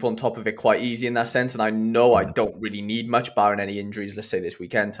can keep on top of it quite easy in that sense. And I know I don't really need much, barring any injuries. Let's say this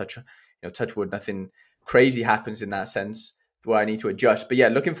weekend, touch wood, nothing crazy happens in that sense where I need to adjust. But yeah,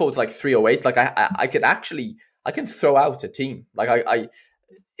 looking forward to 308. I can throw out a team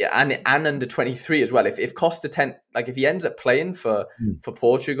and under 23 as well. If Costa 10, if he ends up playing for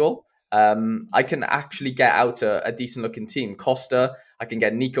Portugal, I can actually get out a decent looking team. Costa, I can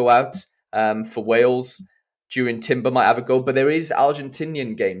get Nico out for Wales. During Timber might have a go, but there is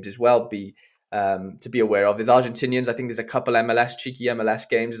Argentinian games as well to be aware of. There's Argentinians. I think there's a couple cheeky MLS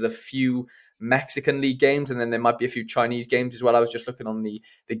games. There's a few Mexican league games, and then there might be a few Chinese games as well. I was just looking on the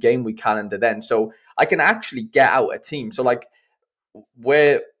game week calendar then. So I can actually get out a team. So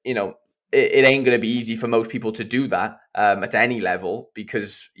where, it ain't going to be easy for most people to do that at any level,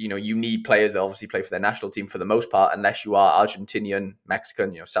 because, you need players that obviously play for their national team for the most part, unless you are Argentinian,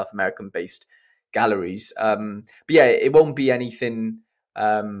 Mexican, South American based galleries. But yeah, it won't be anything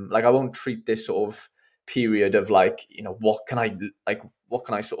I won't treat this sort of period of what can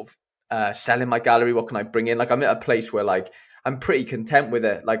I sort of sell in my gallery, what can I bring in. I'm at a place where I'm pretty content with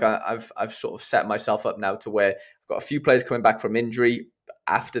it. I've sort of set myself up now to where I've got a few players coming back from injury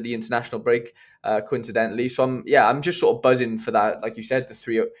after the international break, coincidentally. So I'm just sort of buzzing for that, like you said, the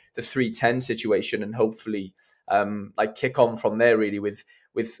 3-10 situation, and hopefully like kick on from there really with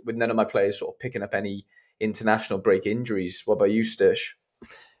none of my players sort of picking up any international break injuries. What about you, Stish?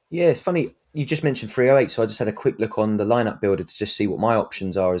 Yeah, it's funny. You just mentioned 308, so I just had a quick look on the lineup builder to just see what my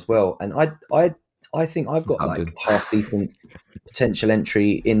options are as well. And I think I've got like half decent potential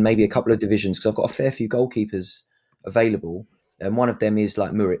entry in maybe a couple of divisions, because I've got a fair few goalkeepers available, and one of them is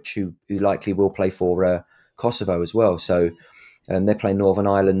like Muric, who likely will play for Kosovo as well. So they're playing Northern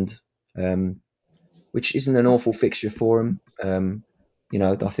Ireland, which isn't an awful fixture for them. You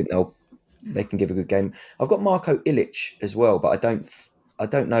know, I think they can give a good game. I've got Marko Ilic as well, but I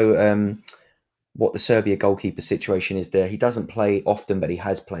don't know what the Serbia goalkeeper situation is there. He doesn't play often, but he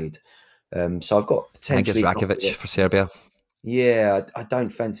has played. So I've got potentially I think it's Rakovic for Serbia. Yeah, I don't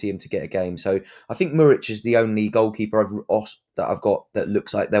fancy him to get a game. So I think Muric is the only goalkeeper that I've got that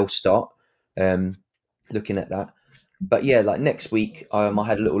looks like they'll start. Looking at that. But yeah, like next week, I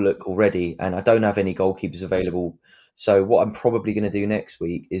had a little look already, and I don't have any goalkeepers available. So what I'm probably going to do next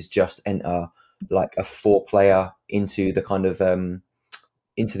week is just enter like a 4-player into the kind of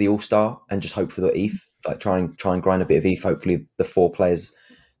into the All-Star, and just hope for the ETH. Like try and grind a bit of ETH. Hopefully, the 4 players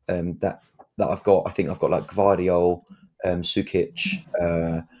that I've got. I think I've got like Gvardiol, Sukic,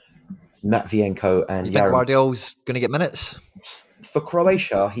 Matvienko, and you think Gvardiol's going to get minutes? For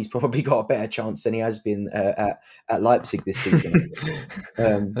Croatia, he's probably got a better chance than he has been at Leipzig this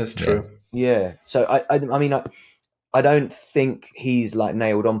season. That's true. Yeah. So I mean, I don't think he's like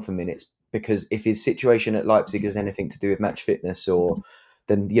nailed on for minutes, because if his situation at Leipzig has anything to do with match fitness,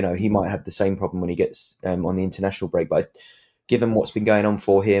 then you know he might have the same problem when he gets on the international break. But given what's been going on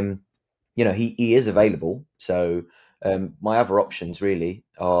for him, you know he is available. So my other options really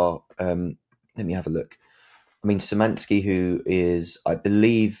are. Let me have a look. I mean, Szymanski, who is, I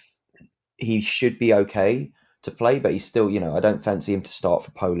believe, he should be okay to play, but he's still, you know, I don't fancy him to start for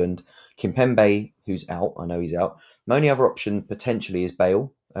Poland. Kimpembe, who's out, I know he's out. My only other option potentially is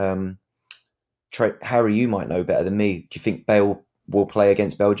Bale. Harry, you might know better than me. Do you think Bale will play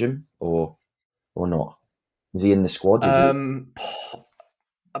against Belgium or not? Is he in the squad?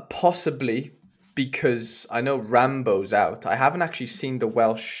 Possibly, because I know Rambo's out. I haven't actually seen the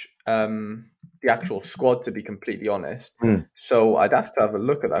Welsh. The actual squad, to be completely honest. So I'd have to have a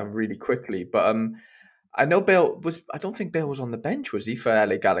look at that really quickly. But I know I don't think Bale was on the bench, was he, for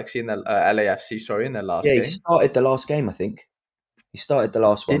LA Galaxy in the LAFC? Sorry, in their last game. Yeah, he started the last game. I think he started the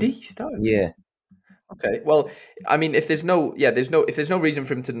last one. Did he start? Yeah. Okay. Well, I mean, if there's no reason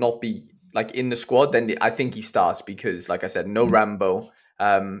for him to not be like in the squad, then I think he starts, because, like I said, no Rambo.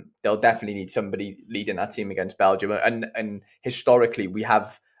 They'll definitely need somebody leading that team against Belgium, and historically we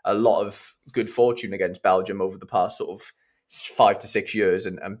have a lot of good fortune against Belgium over the past sort of 5 to 6 years,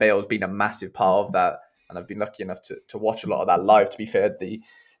 and Bale's been a massive part of that. And I've been lucky enough to watch a lot of that live, to be fair, at the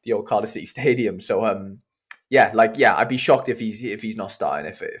old Cardiff City Stadium. So I'd be shocked if he's not starting,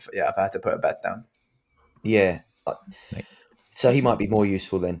 if I had to put a bet down. Yeah. So he might be more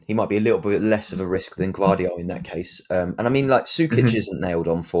useful then. He might be a little bit less of a risk than Gvardiol in that case. And I mean, like Sukic isn't nailed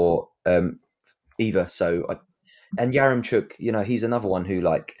on for either. And Yaremchuk, you know, he's another one who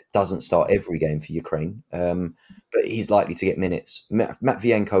like doesn't start every game for Ukraine, but he's likely to get minutes.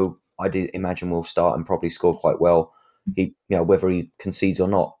 Matvienko, I did imagine, will start and probably score quite well. He, you know, whether he concedes or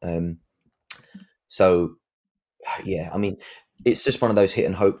not. So, yeah, I mean, it's just one of those hit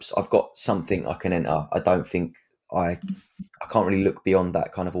and hopes. I've got something I can enter. I don't think I can't really look beyond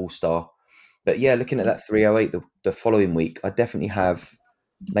that kind of all-star. But yeah, looking at that 308 the following week, I definitely have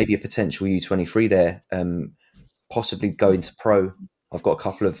maybe a potential U23 there. Possibly go into pro. I've got a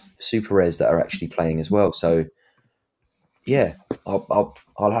couple of super rares that are actually playing as well. So yeah,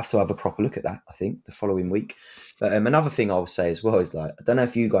 I'll have to have a proper look at that, I think, the following week. But another thing I will say as well is, like, I don't know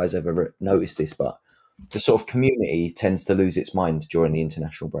if you guys ever noticed this, but the sort of community tends to lose its mind during the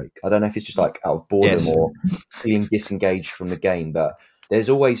international break. I don't know if it's just like out of boredom or being disengaged from the game, but there's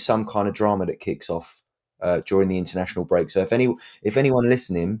always some kind of drama that kicks off during the international break. So if anyone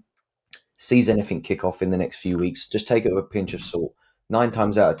listening sees anything kick off in the next few weeks, just take it with a pinch of salt. 9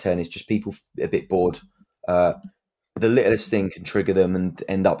 times out of 10, it's just people a bit bored. The littlest thing can trigger them and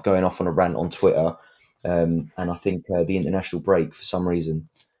end up going off on a rant on Twitter. And I think the international break, for some reason,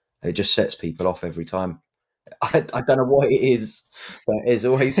 it just sets people off every time. I don't know what it is, but there's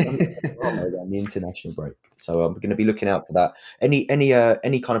always something around the international break. So I'm going to be looking out for that.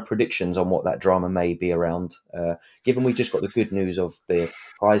 Any kind of predictions on what that drama may be around? Given we just got the good news of the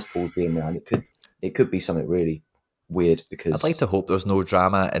prize pools being around, it could be something really weird because I'd like to hope there's no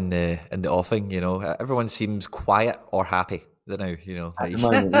drama in the offing. You know, everyone seems quiet or happy. Now, you know, at the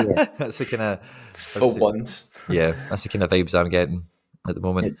moment, yeah, that's the kind of For once. Yeah, that's the kind of vibes I'm getting at the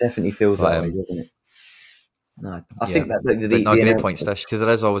moment. it definitely feels that way, doesn't it? No, I think that the great point, Stish, because there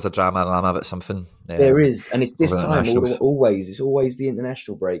is always a drama about something. There is, and it's this time always. It's always the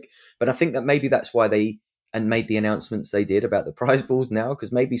international break. But I think that maybe that's why they made the announcements they did about the prize pools now,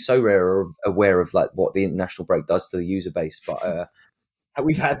 because maybe Sorare are aware of like what the international break does to the user base. But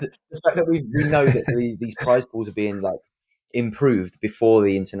we've had the fact that we know that these prize pools are being like improved before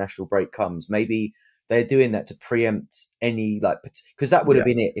the international break comes. Maybe they're doing that to preempt any because that would have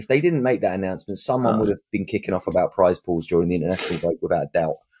been it if they didn't make that announcement. Someone would have been kicking off about prize pools during the international break without a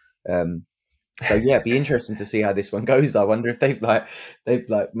doubt. So yeah, it'd be interesting to see how this one goes. I wonder if they've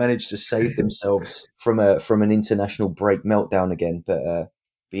managed to save themselves from an international break meltdown again. But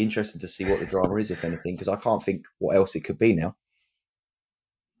be interesting to see what the drama is, if anything, because I can't think what else it could be now.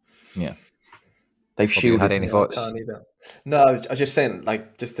 Yeah. They've shielded. Had any thoughts? No, I was just saying,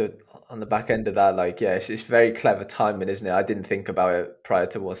 on the back end of that, it's very clever timing, isn't it? I didn't think about it prior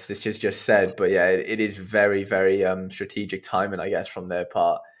to what Stitch just said, but yeah, it is very, very strategic timing, I guess, from their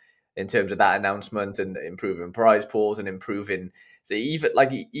part in terms of that announcement and improving prize pools and improving. So even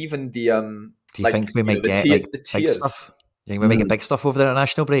the do you think we might get the tiers? Big stuff? Do you think we might get big stuff over the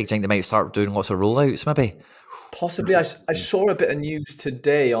international break? Do you think they might start doing lots of rollouts, maybe? Possibly. I saw a bit of news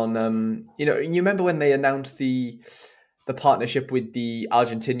today on you remember when they announced the partnership with the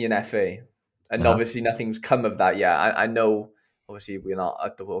Argentinian FA, and obviously nothing's come of that yet. I know obviously we're not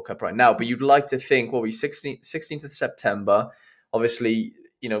at the World Cup right now, but you'd like to think 16th of September, obviously,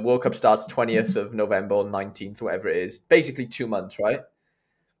 World Cup starts 20th of November or 19th, whatever it is, basically 2 months, right?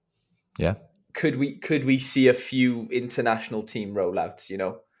 Yeah. Could we see a few international team rollouts?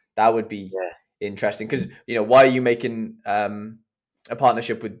 That would be interesting, because why are you making a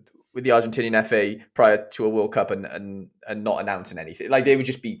partnership with the Argentinian FA prior to a World Cup and not announcing anything? They would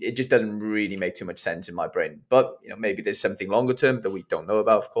just be, it just doesn't really make too much sense in my brain. But maybe there's something longer term that we don't know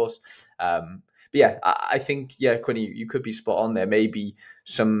about, of course. But yeah, I think Quinny, you could be spot on there. Maybe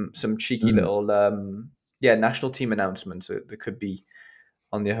some cheeky little national team announcements that could be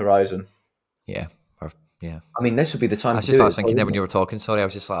on the horizon. Yeah. Yeah, I mean, this would be the time. I was thinking there when you were talking. Sorry, I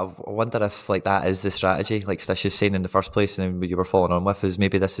was just like, I wonder if that is the strategy, like Stish is saying in the first place, and then what you were following on with is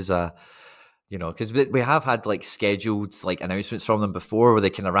maybe this is a, because we have had scheduled announcements from them before where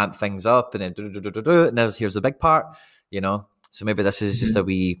they kind of ramp things up and then and then here's the big part, So maybe this is just a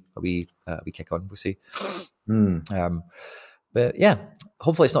wee kick on. We'll see. But yeah,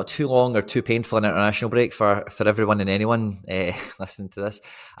 hopefully it's not too long or too painful an international break for everyone and anyone listening to this.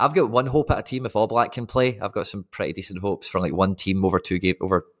 I've got one hope at a team if All Black can play. I've got some pretty decent hopes for one team over two game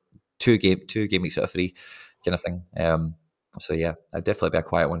weeks out of 3 kind of thing. So yeah, that'd definitely be a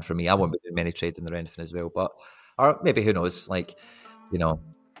quiet one for me. I won't be doing many trades in the anything as well, or maybe who knows? We'll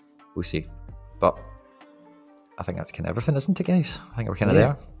see. But I think that's kind of everything, isn't it, guys? I think we're kind of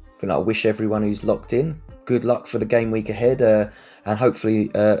there. I wish everyone who's locked in good luck for the game week ahead, and hopefully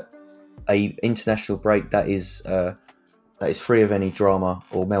a international break that is free of any drama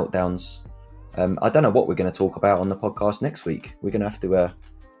or meltdowns. I don't know what we're going to talk about on the podcast next week. We're going to have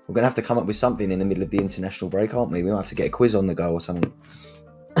to come up with something in the middle of the international break, aren't we? We might have to get a quiz on the go or something.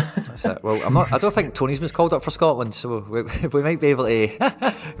 That's it. Well, I don't think Tony's been called up for Scotland, so we might be able to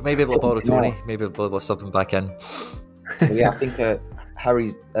borrow Tony. Maybe we'll sub him back in. Well, yeah, I think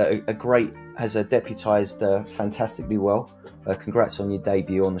Harry's has deputised fantastically well. Congrats on your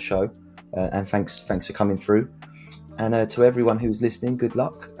debut on the show, and thanks for coming through. And to everyone who's listening, good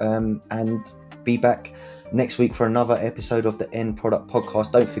luck, and be back next week for another episode of the End Product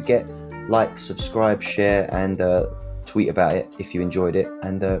Podcast. Don't forget, subscribe, share, and tweet about it if you enjoyed it.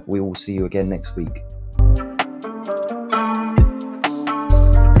 And we will see you again next week.